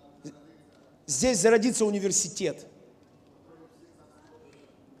 Здесь зародится университет,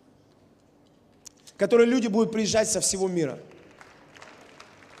 в который люди будут приезжать со всего мира.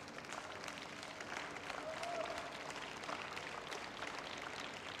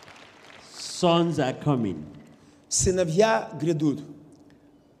 Sons are coming. Сыновья грядут.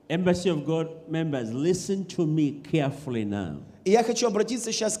 Embassy of God members, listen to me carefully now. И я хочу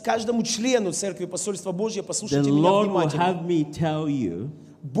обратиться сейчас к каждому члену Церкви Посольства Божьего. The Послушайте меня Lord will внимательно. have me tell you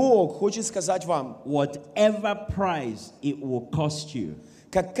Бог хочет сказать вам, whatever price it will cost you.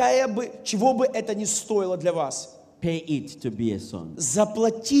 чего бы это ни стоило для вас, pay it to be a son.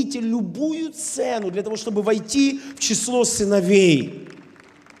 заплатите любую цену для того, чтобы войти в число сыновей.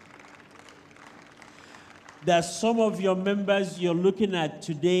 There are some of your members you're looking at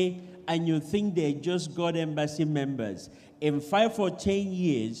today and you think they're just Godembassy members. In 5 or 10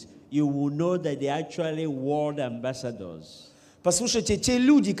 years, you will know that they're actually world ambassadors. Послушайте, те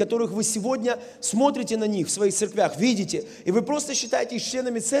люди, которых вы сегодня смотрите на них в своих церквях, видите, и вы просто считаете их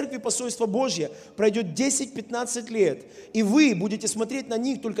членами церкви посольства Божье, пройдет 10-15 лет, и вы будете смотреть на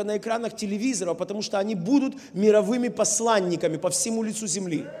них только на экранах телевизора, потому что они будут мировыми посланниками по всему лицу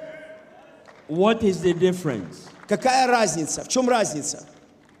земли. What is the difference? Какая разница? В чем разница?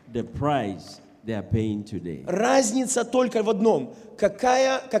 The price they are paying today. Разница только в одном.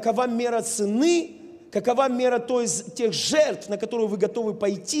 Какова мера цены, какова мера тех жертв, на которые вы готовы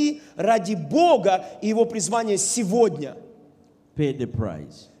пойти ради Бога и Его призвания сегодня. Pay the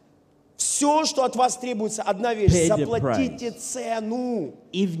price. Все, что от вас требуется, одна вещь. Pay the Заплатите price. цену.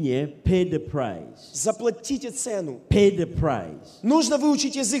 Ивне, pay the price. Заплатите цену. Pay the price. Нужно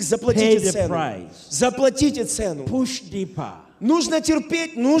выучить язык, Pay заплатите the цену. price. Заплатите цену. Push deeper. Нужно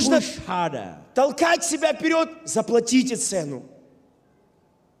терпеть, нужно Push harder. толкать себя вперед. Заплатите цену.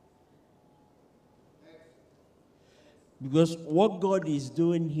 Because what God is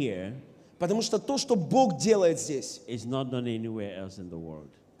doing here Потому что то, что Бог делает здесь, is not done anywhere else in the world.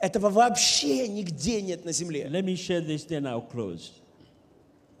 этого вообще нигде нет на земле. Let me share this, then I'll close.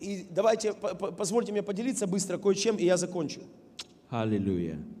 И давайте, позвольте мне поделиться быстро кое-чем, и я закончу.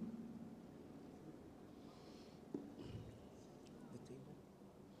 Hallelujah.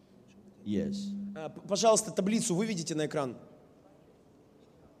 Yes. Пожалуйста, таблицу выведите на экран.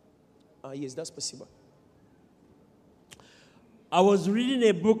 Есть, да, спасибо. I was reading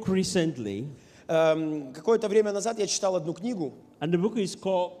a book recently, Какое-то время назад я читал одну книгу, and the book is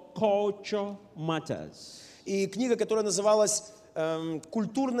called Culture Matters. и книга, которая называлась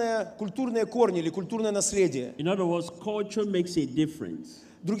 «Культурные корни» или «Культурное наследие». In other words, culture makes a difference.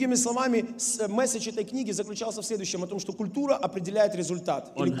 Другими словами, месседж этой книги заключался в следующем, о том, что культура определяет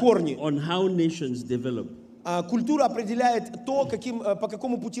результат, или корни. On how nations develop. Культура определяет то, по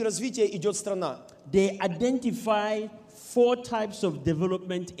какому пути развития идет страна. They identify 4 types of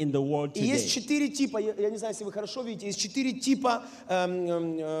development in the world И today. есть 4 типа, я не знаю, если вы хорошо видите, есть 4 типа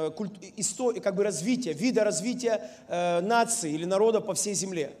развития, вида развития нации или народа по всей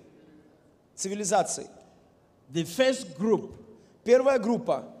земле, цивилизации. The first group Первая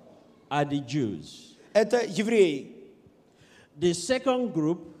группа are the Jews. – это евреи. The second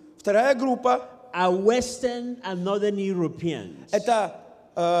group Вторая группа are Western and Northern Europeans. – это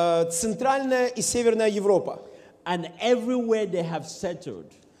Центральная и Северная Европа. And everywhere they have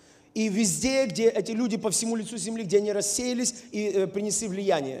settled. И везде, где эти люди по всему лицу земли, где они рассеялись и принесли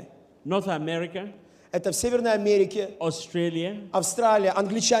влияние. North America, Это в Северной Америке, Australia, Австралия,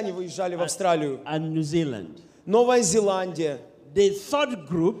 англичане выезжали в Австралию, and New Zealand. Новая Зеландия. The third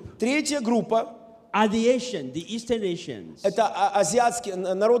group Третья группа are the Asian, the Eastern Asians. – это азиатские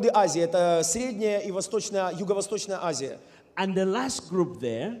народы Азии, это Средняя и Юго-Восточная Азия. And the last group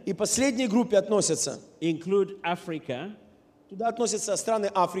there И последней группе относятся, include Africa, туда относятся страны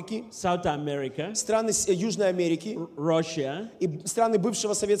Африки, South America, страны Южной Америки Russia, и страны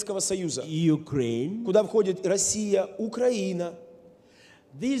бывшего Советского Союза, Ukraine. куда входит Россия, Украина.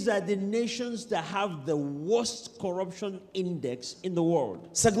 These are the nations that have the worst corruption index in the world.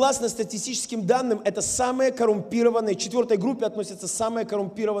 Согласно статистическим данным, это самые коррумпированные, к четвертой группе относятся самые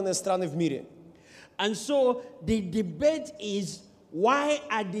коррумпированные страны в мире. And so the debate is, why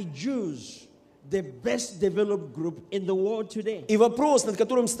are the Jews the best developed group in the world today? И вопрос, над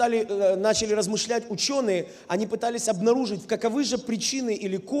которым начали размышлять ученые, они пытались обнаружить, каковы же причины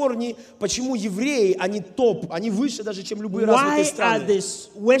или корни, почему евреи, они топ, они выше даже, чем любые развитые Why are страны. the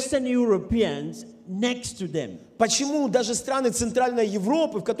Western Europeans next to them? Почему даже страны Центральной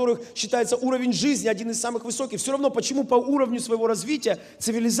Европы, в которых считается уровень жизни один из самых высоких, все равно почему по уровню своего развития,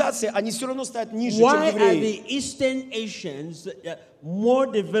 цивилизации, они все равно стоят ниже, чем Why are евреи? the Eastern Asians more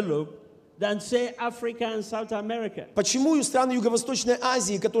developed than, say, Africa and South America? Почему и страны Юго-Восточной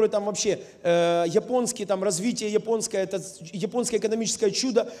Азии, которые там вообще японские, там развитие японское, это японское экономическое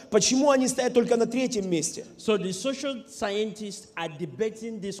чудо, почему они стоят только на третьем месте? So the social scientists are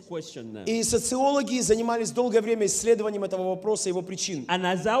debating this question now. И социологи занимались долгое время исследованием этого вопроса, его причин. And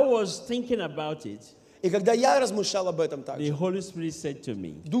as I was thinking about it, И когда я размышлял об этом the также, Holy Spirit said to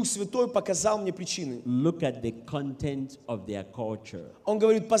me, Дух Святой показал мне причины. look at the content of their culture. Он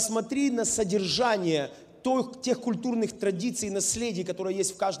говорит, посмотри на содержание тех культурных традиций и наследий, которые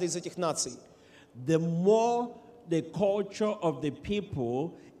есть в каждой из этих наций. The more the culture of the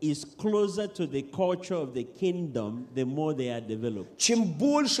people is closer to the culture of the kingdom, the more they are developed. Чем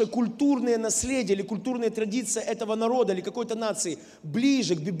больше культурное наследие или культурная традиция этого народа или какой-то нации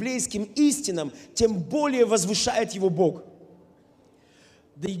ближе к библейским истинам, тем более возвышает его Бог.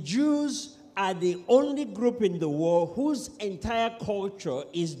 The Jews are the only group in the world whose entire culture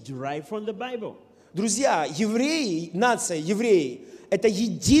is derived from the Bible. Друзья, евреи, нация евреи, это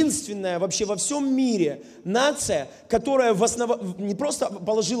единственная вообще во всем мире нация, которая не просто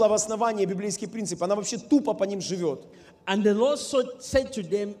положила в основание библейские принципы, она вообще тупо по ним живет. And the Lord said to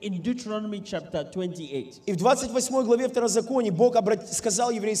them in Deuteronomy chapter 28, И в 28 главе Второзакония Бог сказал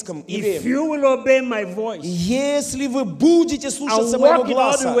евреям, if you will obey my voice если вы будете слушаться and моего walk in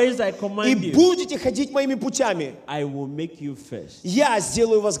all the глаза ways I и command you, будете ходить моими путями, I will make you first я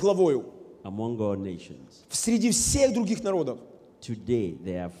сделаю вас главою among all nations. среди всех других народов. Today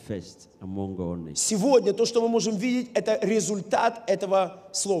they are first among all nations. Сегодня то, что мы можем видеть, это результат этого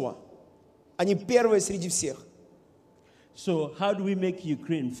слова. Они первые среди всех. So how do we make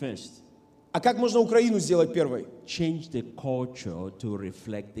Ukraine first? А как можно Украину сделать первой? Change the culture to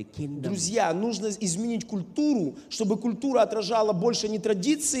reflect the kingdom. Друзья, нужно изменить культуру, чтобы культура отражала больше не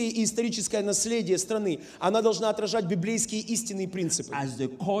традиции и историческое наследие страны, она должна отражать библейские истины и принципы. As the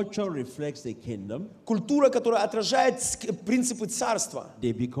culture reflects the kingdom, Культура, которая отражает принципы царства,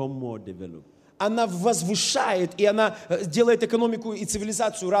 they become more developed. она возвышает и она делает экономику и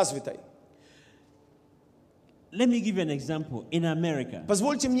цивилизацию развитой. Let me give you an example. In America,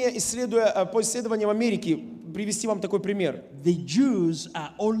 Позвольте мне, по исследованиям Америки, привести вам такой пример. the Jews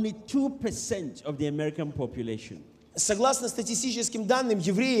are only 2% of the American population. Согласно статистическим данным,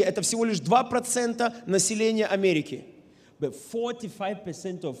 евреи – это всего лишь 2% населения Америки. But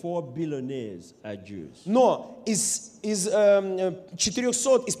 45% of all billionaires are Jews. Но из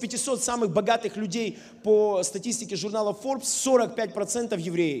 500 самых богатых людей по статистике журнала Forbes 45%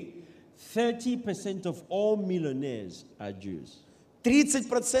 евреи. 30% of all millionaires are Jews.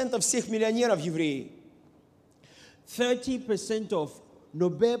 30% всех миллионеров евреи. 30% of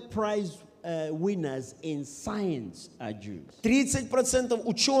Nobel Prize winners in science are Jews. 30%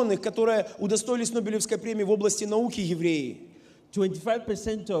 ученых, которые удостоились Нобелевской премии в области науки, евреи.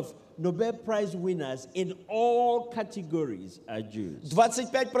 25% of Nobel Prize winners in all categories are Jews.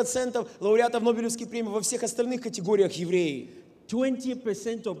 25% лауреатов Нобелевской премии во всех остальных категориях евреи.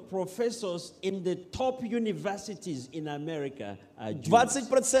 20% of professors in the top universities in America are Jews.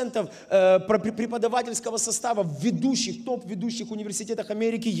 20% преподавательского состава в топ-ведущих университетах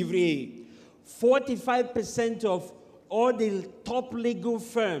Америки евреи. 45% of all the top legal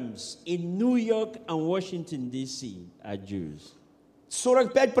firms in New York and Washington, D.C. are Jews.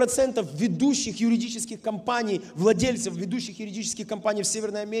 45% ведущих юридических компаний, владельцев ведущих юридических компаний в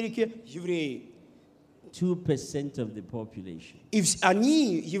Северной Америке евреи. 2% of the population. И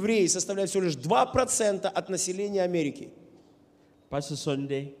они, евреи, составляют всего лишь 2% от населения Америки. Pastor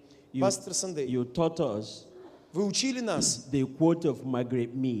Sunday, Pastor Sunday, you taught us вы учили нас. the quote of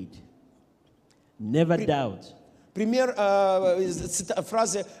Margaret Mead. Never doubt. Пример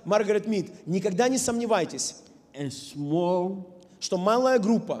фразы Маргарет Мид. Никогда не сомневайтесь, A small что малая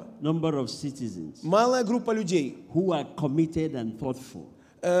группа людей, who are committed and thoughtful,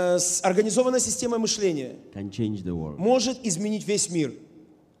 с организованной системой мышления can change the world. может изменить весь мир.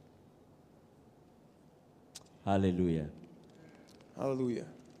 Hallelujah. Аллилуйя.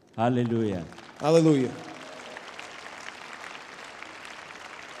 Hallelujah. Аллилуйя.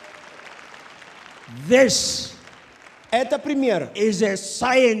 This Это пример. is a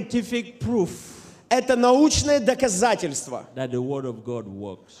scientific proof Это научное доказательство that the word of God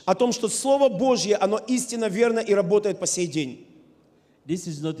works. о том, что Слово Божье, оно истинно верно и работает по сей день. This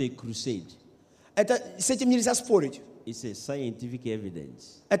is not a crusade. С этим нельзя спорить. It's a scientific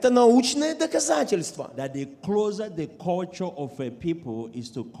evidence Это научное доказательство. that the closer the culture of a people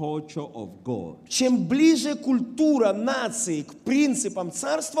is to culture of God, Чем ближе культура нации к принципам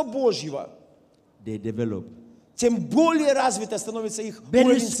Царства Божьего, they develop. тем более развито становится их But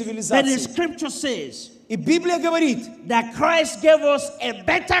уровень the цивилизации. scripture says И Библия говорит, that Christ gave us a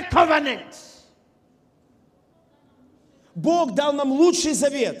better covenant. Бог дал нам лучший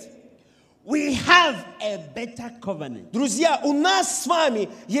завет. We have a better covenant. Друзья, у нас с вами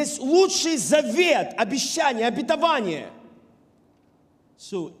есть лучший завет, обещание, обетование.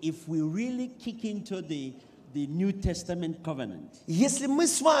 So if we really kick into the New Testament covenant, Если мы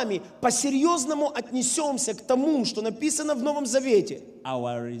с вами по-серьезному отнесемся к тому, что написано в Новом Завете,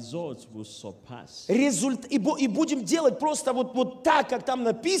 our results will surpass и будем делать просто вот так, как там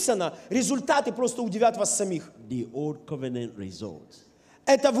написано, результаты просто удивят вас самих. the old covenant results.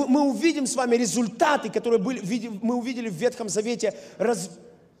 Это мы увидим с вами результаты, которые мы увидели в Ветхом Завете,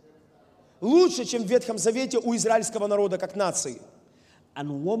 лучше, чем в Ветхом Завете у израильского народа как нации.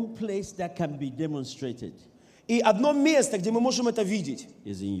 And one place that can be demonstrated И одно место, где мы можем это видеть,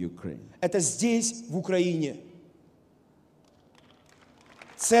 is in Ukraine. это здесь, в Украине.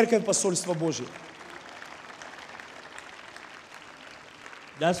 Церковь Посольства Божьего.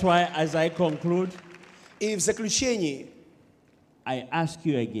 That's why, as I conclude, И в заключении I ask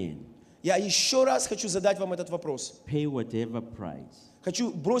you again, я еще раз хочу задать вам этот вопрос. pay whatever price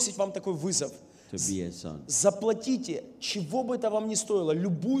Хочу бросить вам такой вызов. to be a son. Заплатите, чего бы это вам ни стоило,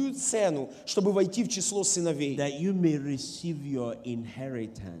 любую цену, чтобы войти в число сыновей. That you may receive your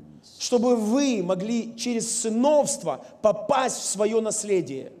inheritance. Чтобы вы могли через сыновство попасть в свое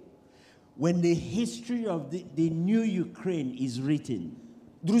наследие. When the history of the new Ukraine is written,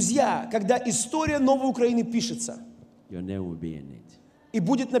 Друзья, когда история новой Украины пишется, your name will be in it. и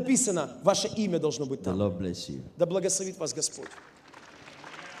будет написано, ваше имя должно быть The там. Lord bless you. Да благословит вас Господь.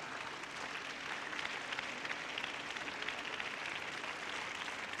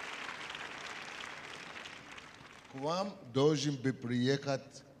 К вам должен бы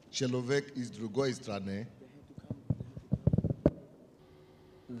приехать человек из другой страны.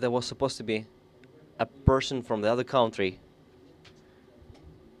 There was supposed to be a person from the other country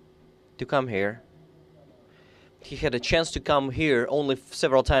to come here. He had a chance to come here only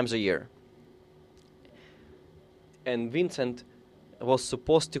several times a year. And Vincent was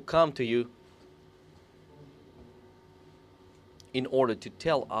supposed to come to you in order to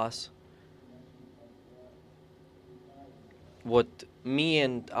tell us what me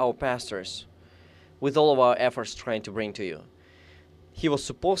and our pastors, with all of our efforts, trying to bring to you. He was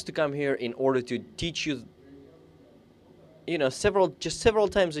supposed to come here in order to teach you, several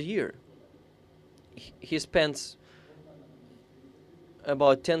times a year. He spends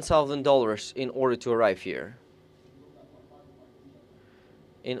about $10,000 in order to arrive here,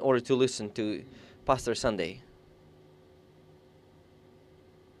 in order to listen to Pastor Sunday.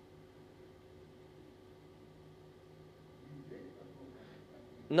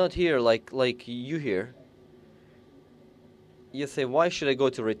 Not here like you here. You say, why should I go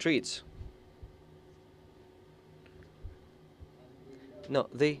to retreats? No,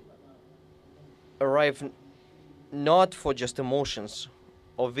 they arrive not for just emotions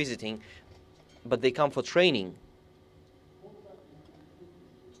of visiting, but they come for training.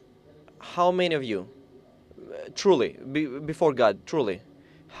 How many of you, truly, before God, truly,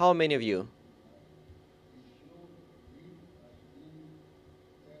 how many of you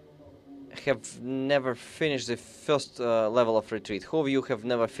have never finished the first level of retreat? Who of you have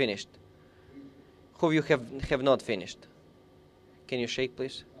never finished? Who of you have not finished? Can you shake,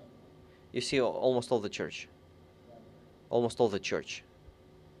 please? You see, almost all the church. Almost all the church.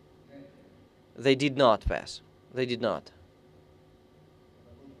 They did not pass. They did not.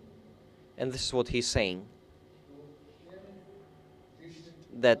 And this is what he's saying.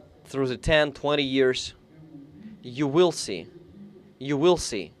 That through the 10, 20 years, you will see. You will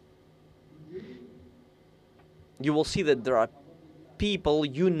see. You will see that there are people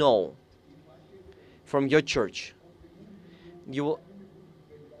you know from your church. You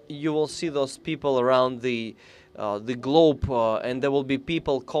will see those people around the globe, and there will be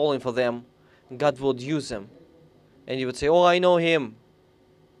people calling for them. God would use them, and you would say, "Oh, I know him."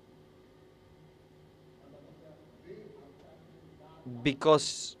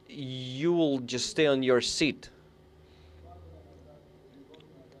 Because you will just stay on your seat.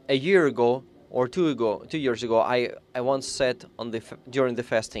 A year ago or 2 years ago, I once said during the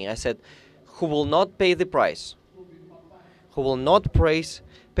fasting, I said, "Who will not pay the price, who will not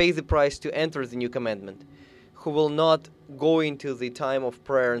pay the price to enter the new commandment, who will not go into the time of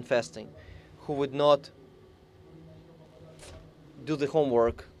prayer and fasting, who would not do the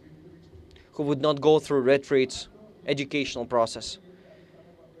homework, who would not go through retreats, educational process."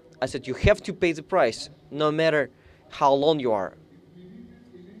 I said, you have to pay the price, no matter how long you are.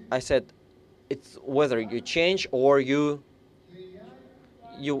 I said, it's whether you change or you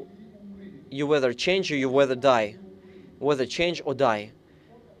whether change or you whether die. Whether change or die.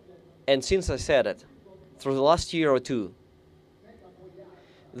 And since I said it, through the last year or two,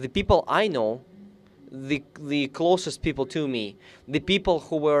 the people I know, the closest people to me, the people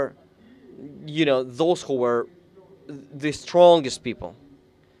who were, those who were the strongest people,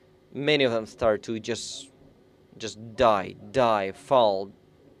 many of them start to just die, fall.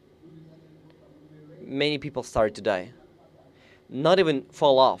 Many people start to die. Not even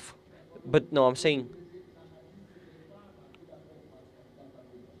fall off. But no, I'm saying,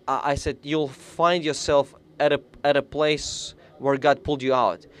 I said, you'll find yourself at a place where God pulled you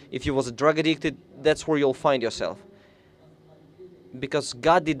out. If you was a drug addicted, that's where you'll find yourself. Because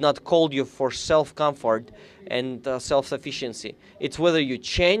God did not call you for self-comfort and self-sufficiency. It's whether you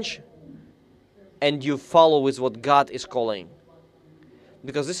change and you follow with what God is calling.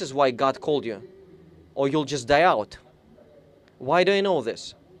 Because this is why God called you. Or you'll just die out. Why do I know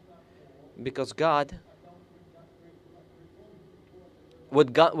this? Because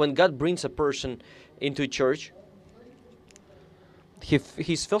when God brings a person into church,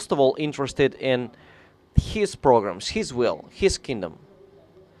 he's first of all interested in His programs, His will, His kingdom.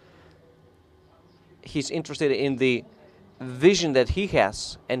 He's interested in the vision that He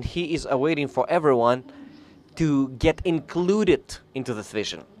has, and He is awaiting for everyone to get included into this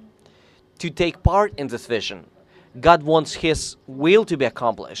vision, to take part in this vision. God wants His will to be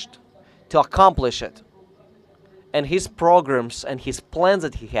accomplished, to accomplish it. And His programs and His plans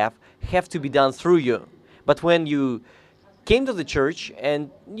that He have to be done through you. But when you came to the church and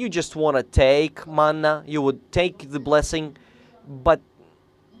you just want to take manna, you would take the blessing, but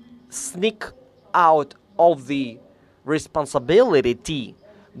sneak out of the responsibility,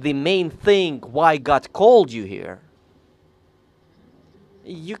 the main thing why God called you here.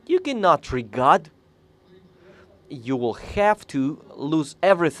 You cannot trick God. You will have to lose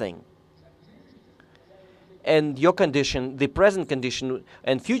everything. And your condition, the present condition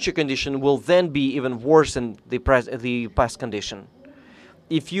and future condition, will then be even worse than the past condition.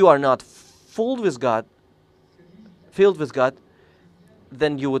 If you are not filled with God,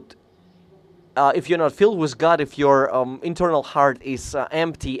 then you would. If you're not filled with God, if your internal heart is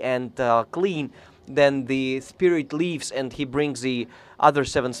empty and clean, then the Spirit leaves and He brings the other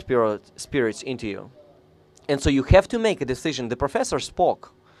 7 spirits into you. And so you have to make a decision. The professor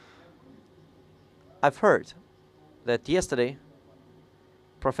spoke. I've heard that yesterday,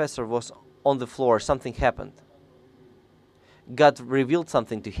 professor was on the floor, something happened. God revealed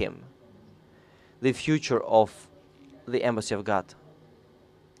something to him. The future of the embassy of God.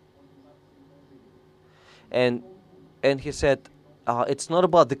 And he said, it's not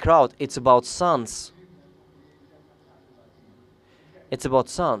about the crowd, it's about sons. It's about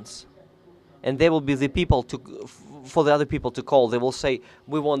sons. And they will be the people for the other people to call. They will say,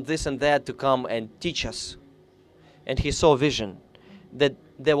 we want this and that to come and teach us. And he saw a vision that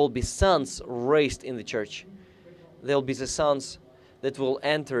there will be sons raised in the church. There will be the sons that will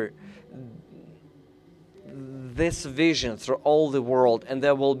enter this vision through all the world. And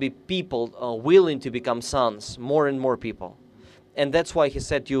there will be people willing to become sons, more and more people. And that's why he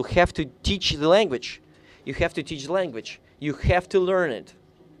said, you have to teach the language. You have to teach the language. You have to learn it.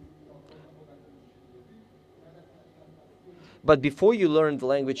 But before you learn the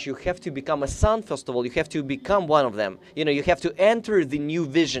language, you have to become a son, first of all. You have to become one of them. You have to enter the new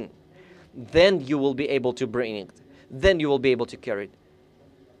vision. Then you will be able to bring it. Then you will be able to carry it.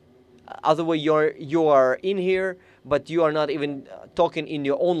 Otherwise, you are in here, but you are not even talking in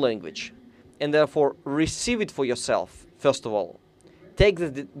your own language. And therefore, receive it for yourself, first of all. Take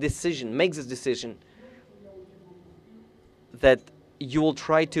the decision, make this decision that you will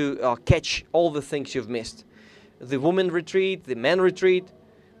try to catch all the things you've missed. The women retreat, the men retreat,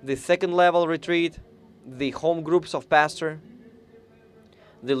 the second level retreat, the home groups of pastor,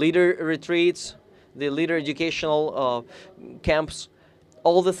 the leader retreats, the leader educational camps,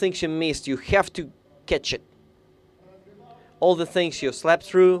 all the things you missed, you have to catch it. All the things you slept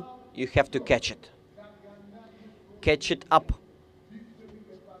through, you have to catch it. Catch it up.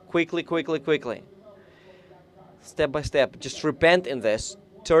 Quickly, quickly, quickly. Step by step. Just repent in this.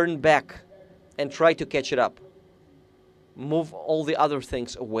 Turn back and try to catch it up. Move all the other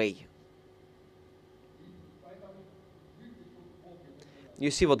things away.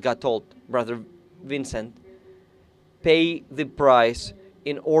 You see what God told Brother Vincent? Pay the price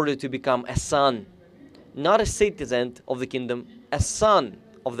in order to become a son. Not a citizen of the kingdom, a son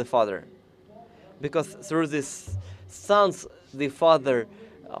of the Father. Because through these sons, the Father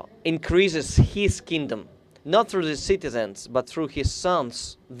increases His kingdom. Not through the citizens, but through His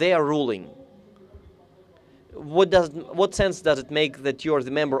sons. They are ruling. What sense does it make that you are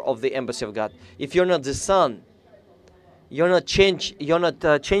the member of the embassy of God? If you're not the son, you're not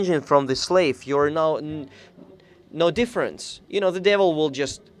changing from the slave. You're now no difference. The devil will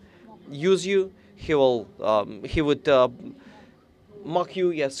just use you. He would mock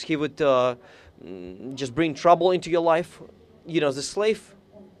you. Yes, he would just bring trouble into your life. The slave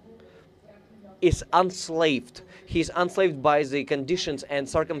is unslaved. He's enslaved by the conditions and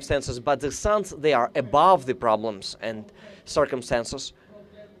circumstances, but the sons, they are above the problems and circumstances.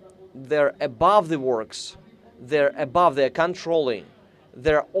 They're above the works. They're controlling.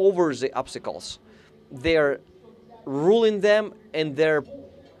 They're over the obstacles. They're ruling them, and they're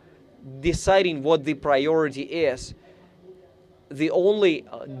deciding what the priority is. The only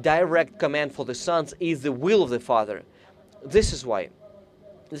direct command for the sons is the will of the Father. This is why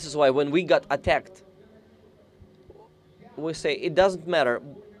when we got attacked, we say it doesn't matter.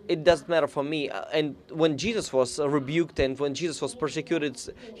 It doesn't matter for me. And when Jesus was rebuked and when Jesus was persecuted,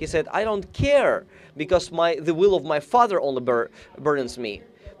 he said, I don't care, because the will of my Father only burdens me.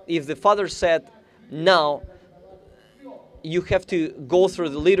 If the Father said, now you have to go through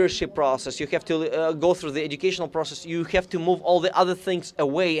the leadership process, you have to go through the educational process, you have to move all the other things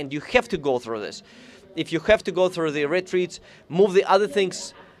away, and you have to go through this. If you have to go through the retreats, move the other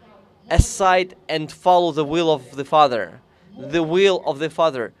things aside and follow the will of the Father. The will of the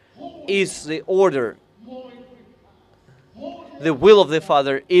Father is the order. The will of the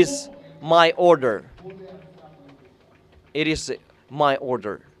Father is my order. It is my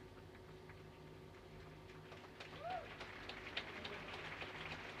order.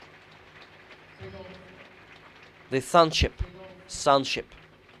 The sonship.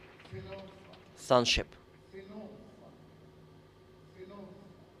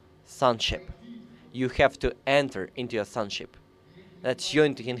 You have to enter into your sonship. That's your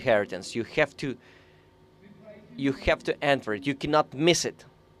inheritance. You have to enter it. You cannot miss it.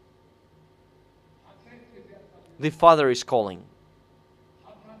 The Father is calling.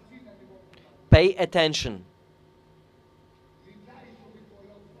 Pay attention.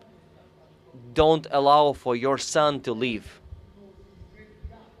 Don't allow for your sun to leave,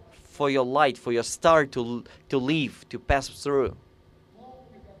 for your light, for your star to leave, to pass through,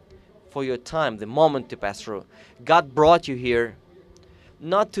 for your time, the moment to pass through. God brought you here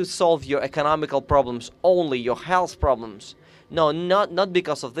not to solve your economical problems only, your health problems. No, not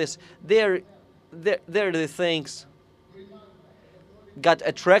because of this. They're the things God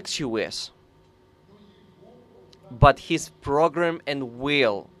attracts you with. But His program and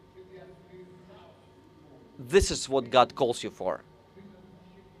will, this is what God calls you for.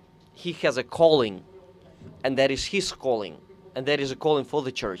 He has a calling, and that is His calling, and that is a calling for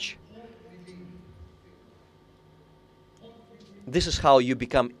the church. This is how you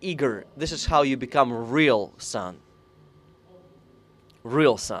become eager. This is how you become a real son.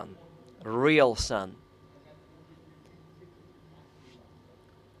 Real son. Real son.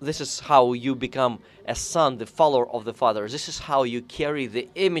 This is how you become a son, the follower of the Father. This is how you carry the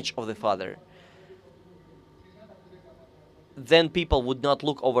image of the Father. Then people would not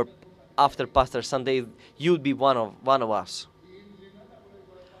look over after Pastor Sunday. You would be one of us.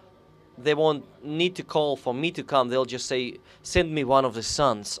 They won't need to call for me to come. They'll just say, send me one of the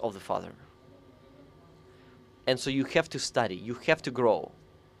sons of the Father. And so you have to study. You have to grow.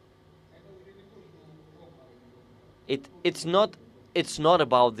 It's not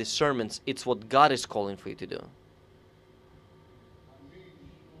about the sermons. It's what God is calling for you to do.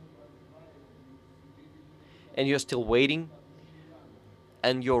 And you're still waiting.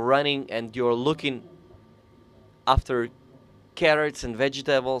 And you're running and you're looking after carrots and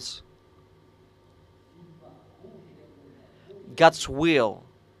vegetables. God's will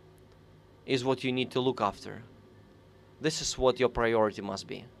is what you need to look after. This is what your priority must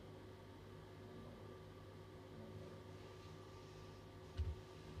be.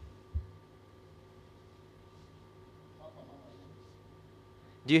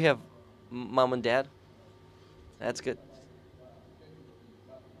 Do you have mom and dad? That's good.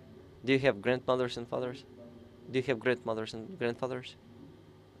 Do you have grandmothers and fathers? Do you have grandmothers and grandfathers?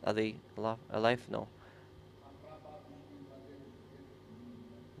 Are they alive? No.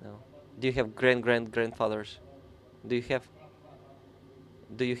 No. Do you have grandfathers? Do you have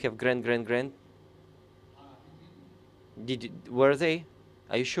grand? Were they?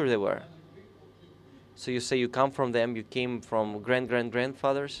 Are you sure they were? So you say you come from them, you came from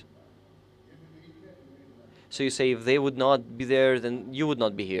grandfathers? So you say if they would not be there, then you would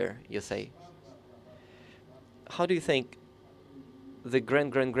not be here, you say. How do you think the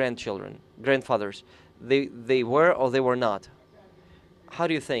grandfathers, they were or they were not? How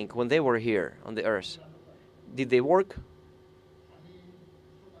do you think when they were here on the earth? Did they work?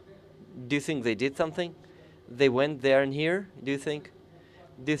 Do you think they did something? They went there and here, do you think?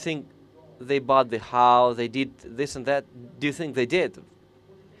 Do you think they bought the house, they did this and that? Do you think they did?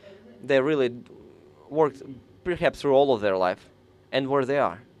 They really worked perhaps through all of their life. And where they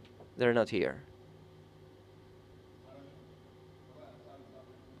are, they're not here.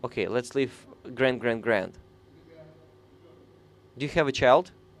 Okay, let's leave grand. Do you have a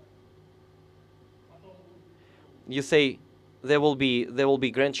child? You say there will be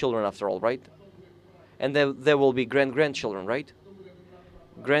grandchildren after all, right? And there will be grandchildren, right?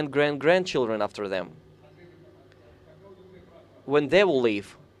 Grandchildren after them. when they will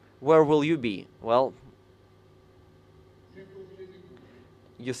leave, where will you be? Well,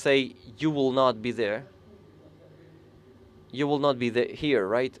 you say you will not be there. You will not be there, here,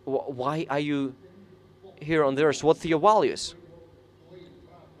 right? Why are you here on the earth? What's your values?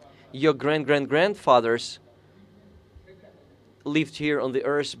 Your grandfathers lived here on the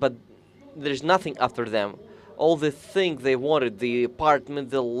earth, but there's nothing after them. All the things they wanted, the apartment,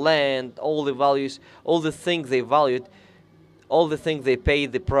 the land, all the values, all the things they valued, all the things they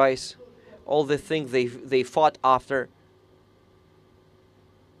paid the price, all the things they fought after.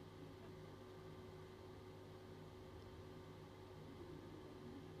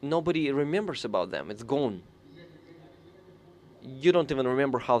 Nobody remembers about them. It's gone. You don't even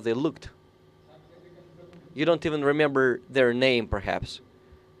remember how they looked. You don't even remember their name, perhaps.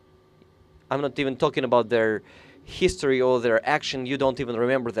 I'm not even talking about their history or their action. You don't even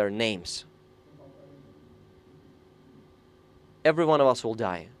remember their names. Every one of us will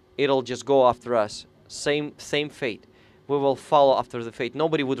die. It'll just go after us. Same fate. We will follow after the fate.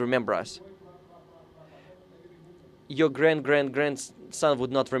 Nobody would remember us. Your grandson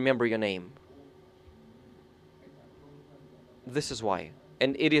would not remember your name. This is why.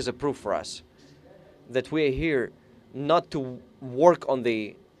 And it is a proof for us that we are here not to work on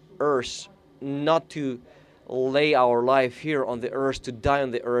the earth, not to lay our life here on the earth, to die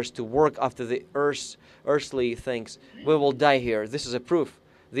on the earth, to work after the earthly things. We will die here. This is a proof.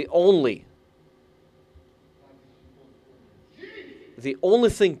 The only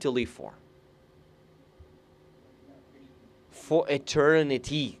thing to live for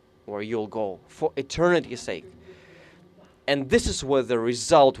eternity, where you'll go, for eternity's sake. And this is where the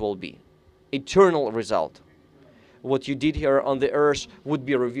result will be, eternal result. What you did here on the earth would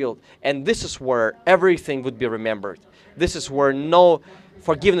be revealed. And this is where everything would be remembered. This is where no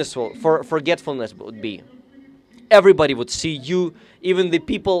forgetfulness would be. Everybody would see you. Even the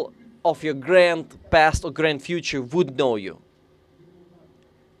people of your grand past or grand future would know you.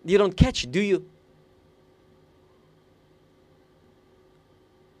 You don't catch it, do you?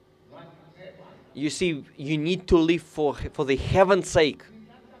 You see, you need to live for the heaven's sake.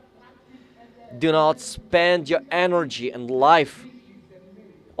 Do not spend your energy and life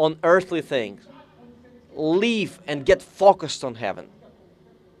on earthly things. Live and get focused on heaven.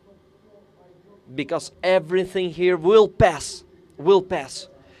 Because everything here will pass. Will pass.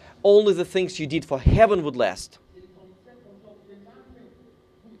 Only the things you did for heaven would last.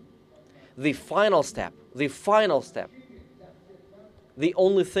 The final step, the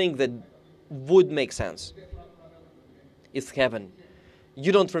only thing that would make sense is heaven.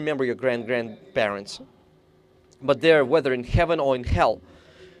 You don't remember your grandparents, but they're whether in heaven or in hell.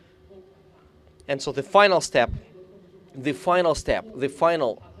 And so the final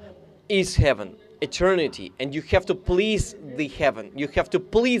is heaven, eternity. And you have to please the heaven. You have to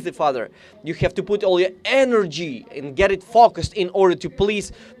please the Father. You have to put all your energy and get it focused in order to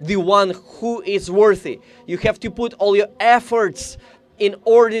please the one who is worthy. You have to put all your efforts in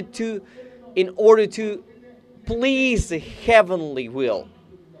order to please the heavenly will.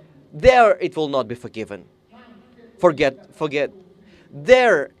 There it will not be forgiven. Forget.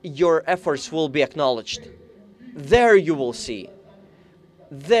 There your efforts will be acknowledged. There you will see.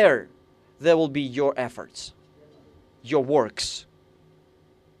 There will be your efforts, your works.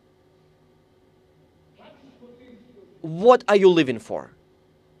 What are you living for?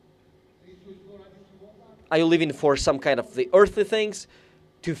 Are you living for some kind of the earthly things?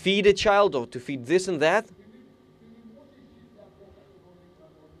 To feed a child or to feed this and that?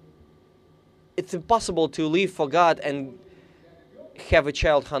 It's impossible to live for God and have a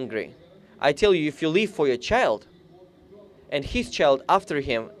child hungry. I tell you, if you live for your child and his child after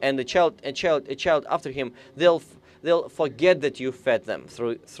him and a child after him, they'll forget that you fed them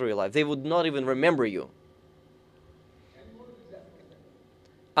through your life. They would not even remember you.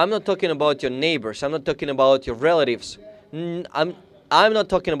 I'm not talking about your neighbors. I'm not talking about your relatives. I'm not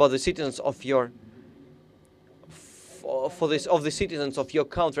talking about the citizens of the citizens of your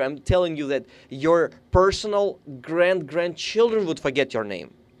country. I'm telling you that your personal grandchildren would forget your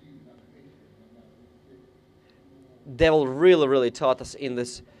name. Devil really taught us in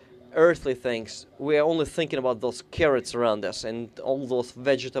this earthly things. We are only thinking about those carrots around us and all those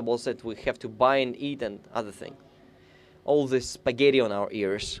vegetables that we have to buy and eat and other things. All this spaghetti on our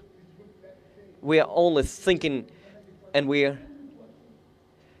ears. We are only thinking, and we're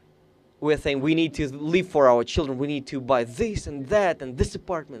saying we need to live for our children. We need to buy this and that and this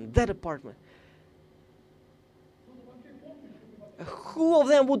apartment, that apartment. Who of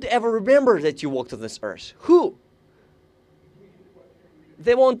them would ever remember that you walked on this earth? Who?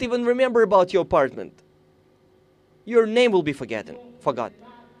 They won't even remember about your apartment. Your name will be forgotten.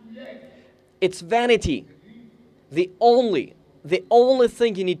 It's vanity. The only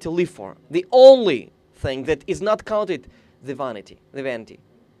thing you need to live for, the only thing that is not counted, the vanity,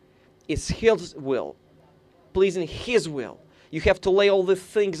 is His will, pleasing His will. You have to lay all the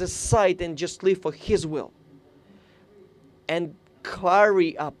things aside and just live for His will. And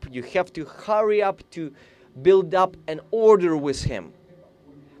hurry up. You have to hurry up to build up an order with Him.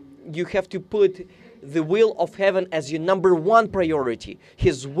 You have to put the will of heaven as your number one priority.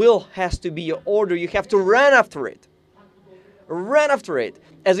 His will has to be your order. You have to run after it. Run after it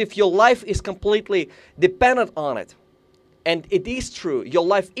as if your life is completely dependent on it. And it is true. Your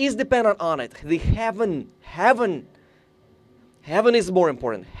life is dependent on it. The heaven is more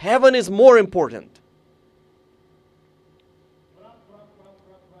important. Heaven is more important.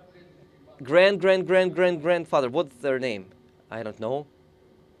 Grandfather, what's their name? I don't know.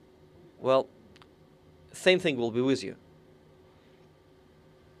 Well, same thing will be with you.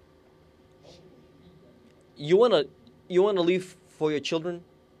 You wanna live for your children?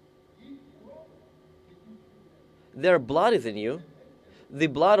 They're bloody than you. The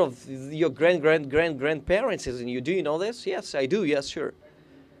blood of your grandparents is in you. Do you know this? Yes, I do. Yes, sure.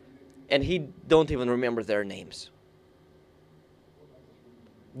 And he don't even remember their names.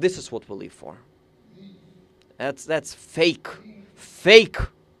 This is what we live for. That's fake. Fake.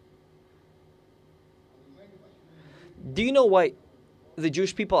 Do you know why the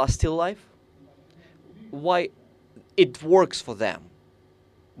Jewish people are still alive? Why it works for them?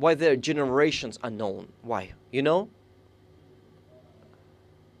 Why their generations are known? Why? You know?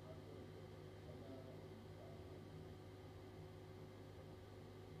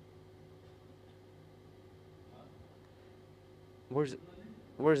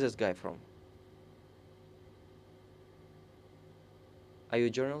 Where's this guy from? Are you a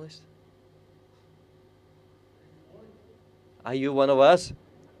journalist? Are you one of us?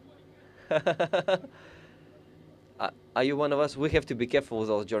 Are you one of us? We have to be careful with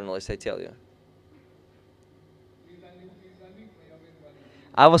those journalists, I tell you.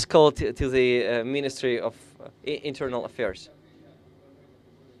 I was called to the Ministry of Internal Affairs.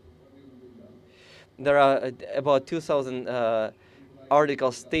 There are about 2,000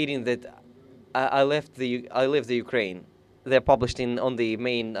 articles stating that I left the Ukraine. They're published on the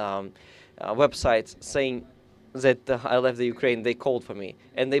main websites saying that I left the Ukraine. They called for me,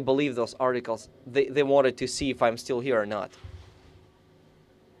 and they believe those articles. They wanted to see if I'm still here or not.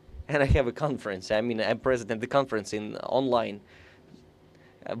 And I have a conference. I mean, I'm president of the conference online,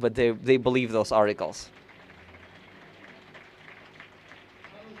 but they believe those articles.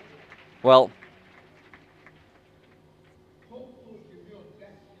 Well,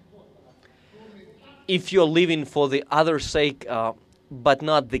 if you're living for the other's sake, but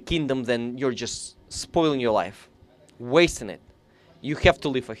not the kingdom, then you're just spoiling your life, wasting it. You have to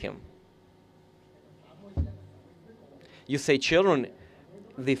live for Him. You say, children,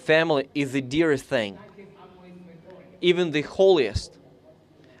 the family is the dearest thing, even the holiest.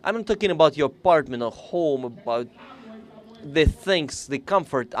 I'm not talking about your apartment or home, about the things, the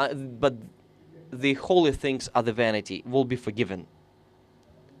comfort, but the holy things are the vanity, will be forgiven.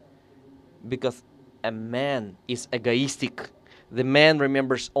 Because a man is egoistic. The man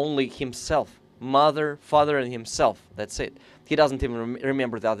remembers only himself, mother, father, and himself. That's it. He doesn't even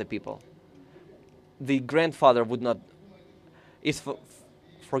remember the other people. The grandfather is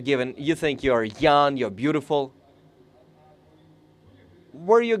forgiven. You think you're young, you're beautiful.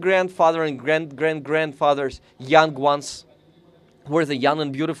 Were your grandfather and grandfathers young ones? Were they young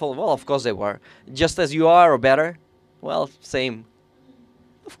and beautiful? Well, of course they were. Just as you are, or better? Well, same.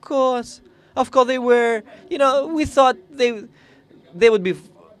 Of course they were. You know, we thought they would be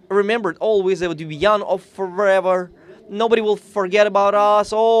remembered always. They would be young forever. Nobody will forget about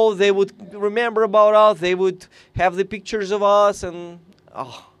us. Oh, they would remember about us. They would have the pictures of us. And,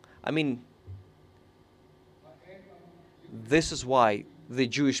 this is why the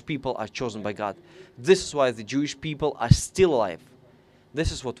Jewish people are chosen by God. This is why the Jewish people are still alive.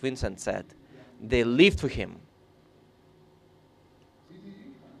 This is what Vincent said. They lived for Him.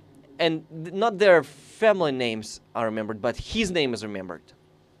 And not their family names are remembered, but His name is remembered.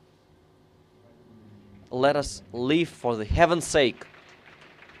 Let us live for the heaven's sake.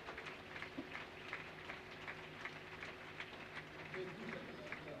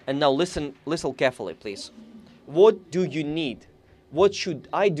 And now listen carefully, please. What do you need? What should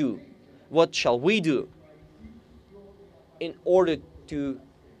I do? What shall we do in order to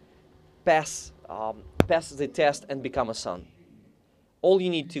pass the test and become a son? All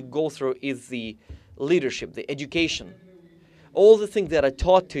you need to go through is the leadership, the education. All the things that are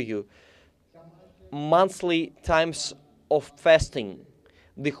taught to you, monthly times of fasting,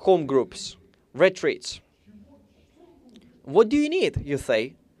 the home groups, retreats. What do you need, you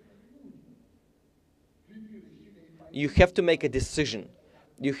say? You have to make a decision.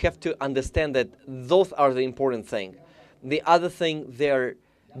 You have to understand that those are the important thing. The other thing, they're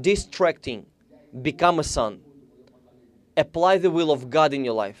distracting. Become a son. Apply the will of God in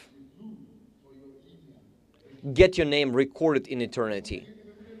your life. Get your name recorded in eternity.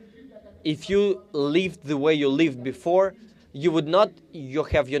 If you lived the way you lived before, you would not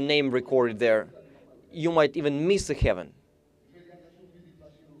have your name recorded there. You might even miss the heaven.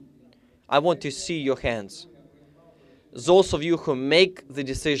 I want to see your hands. Those of you who make the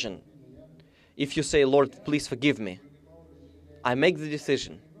decision, if you say, Lord, please forgive me, I make the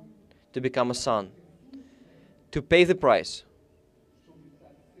decision to become a son, to pay the price,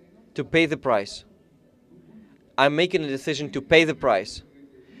 to pay the price. I'm making a decision to pay the price,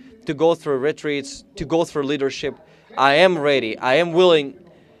 to go through retreats, to go through leadership. I am ready. I am willing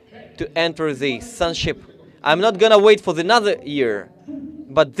to enter the sonship. I'm not going to wait for another year,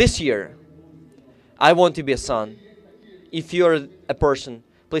 but this year, I want to be a son. If you're a person,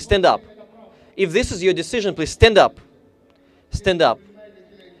 please stand up. If this is your decision, please stand up. Stand up.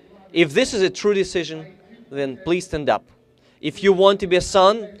 If this is a true decision, then please stand up. If you want to be a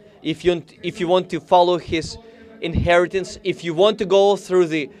son, if you want to follow his inheritance, if you want to go through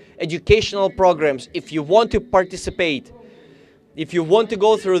the educational programs, if you want to participate, if you want to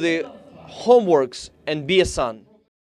go through the homeworks and be a son,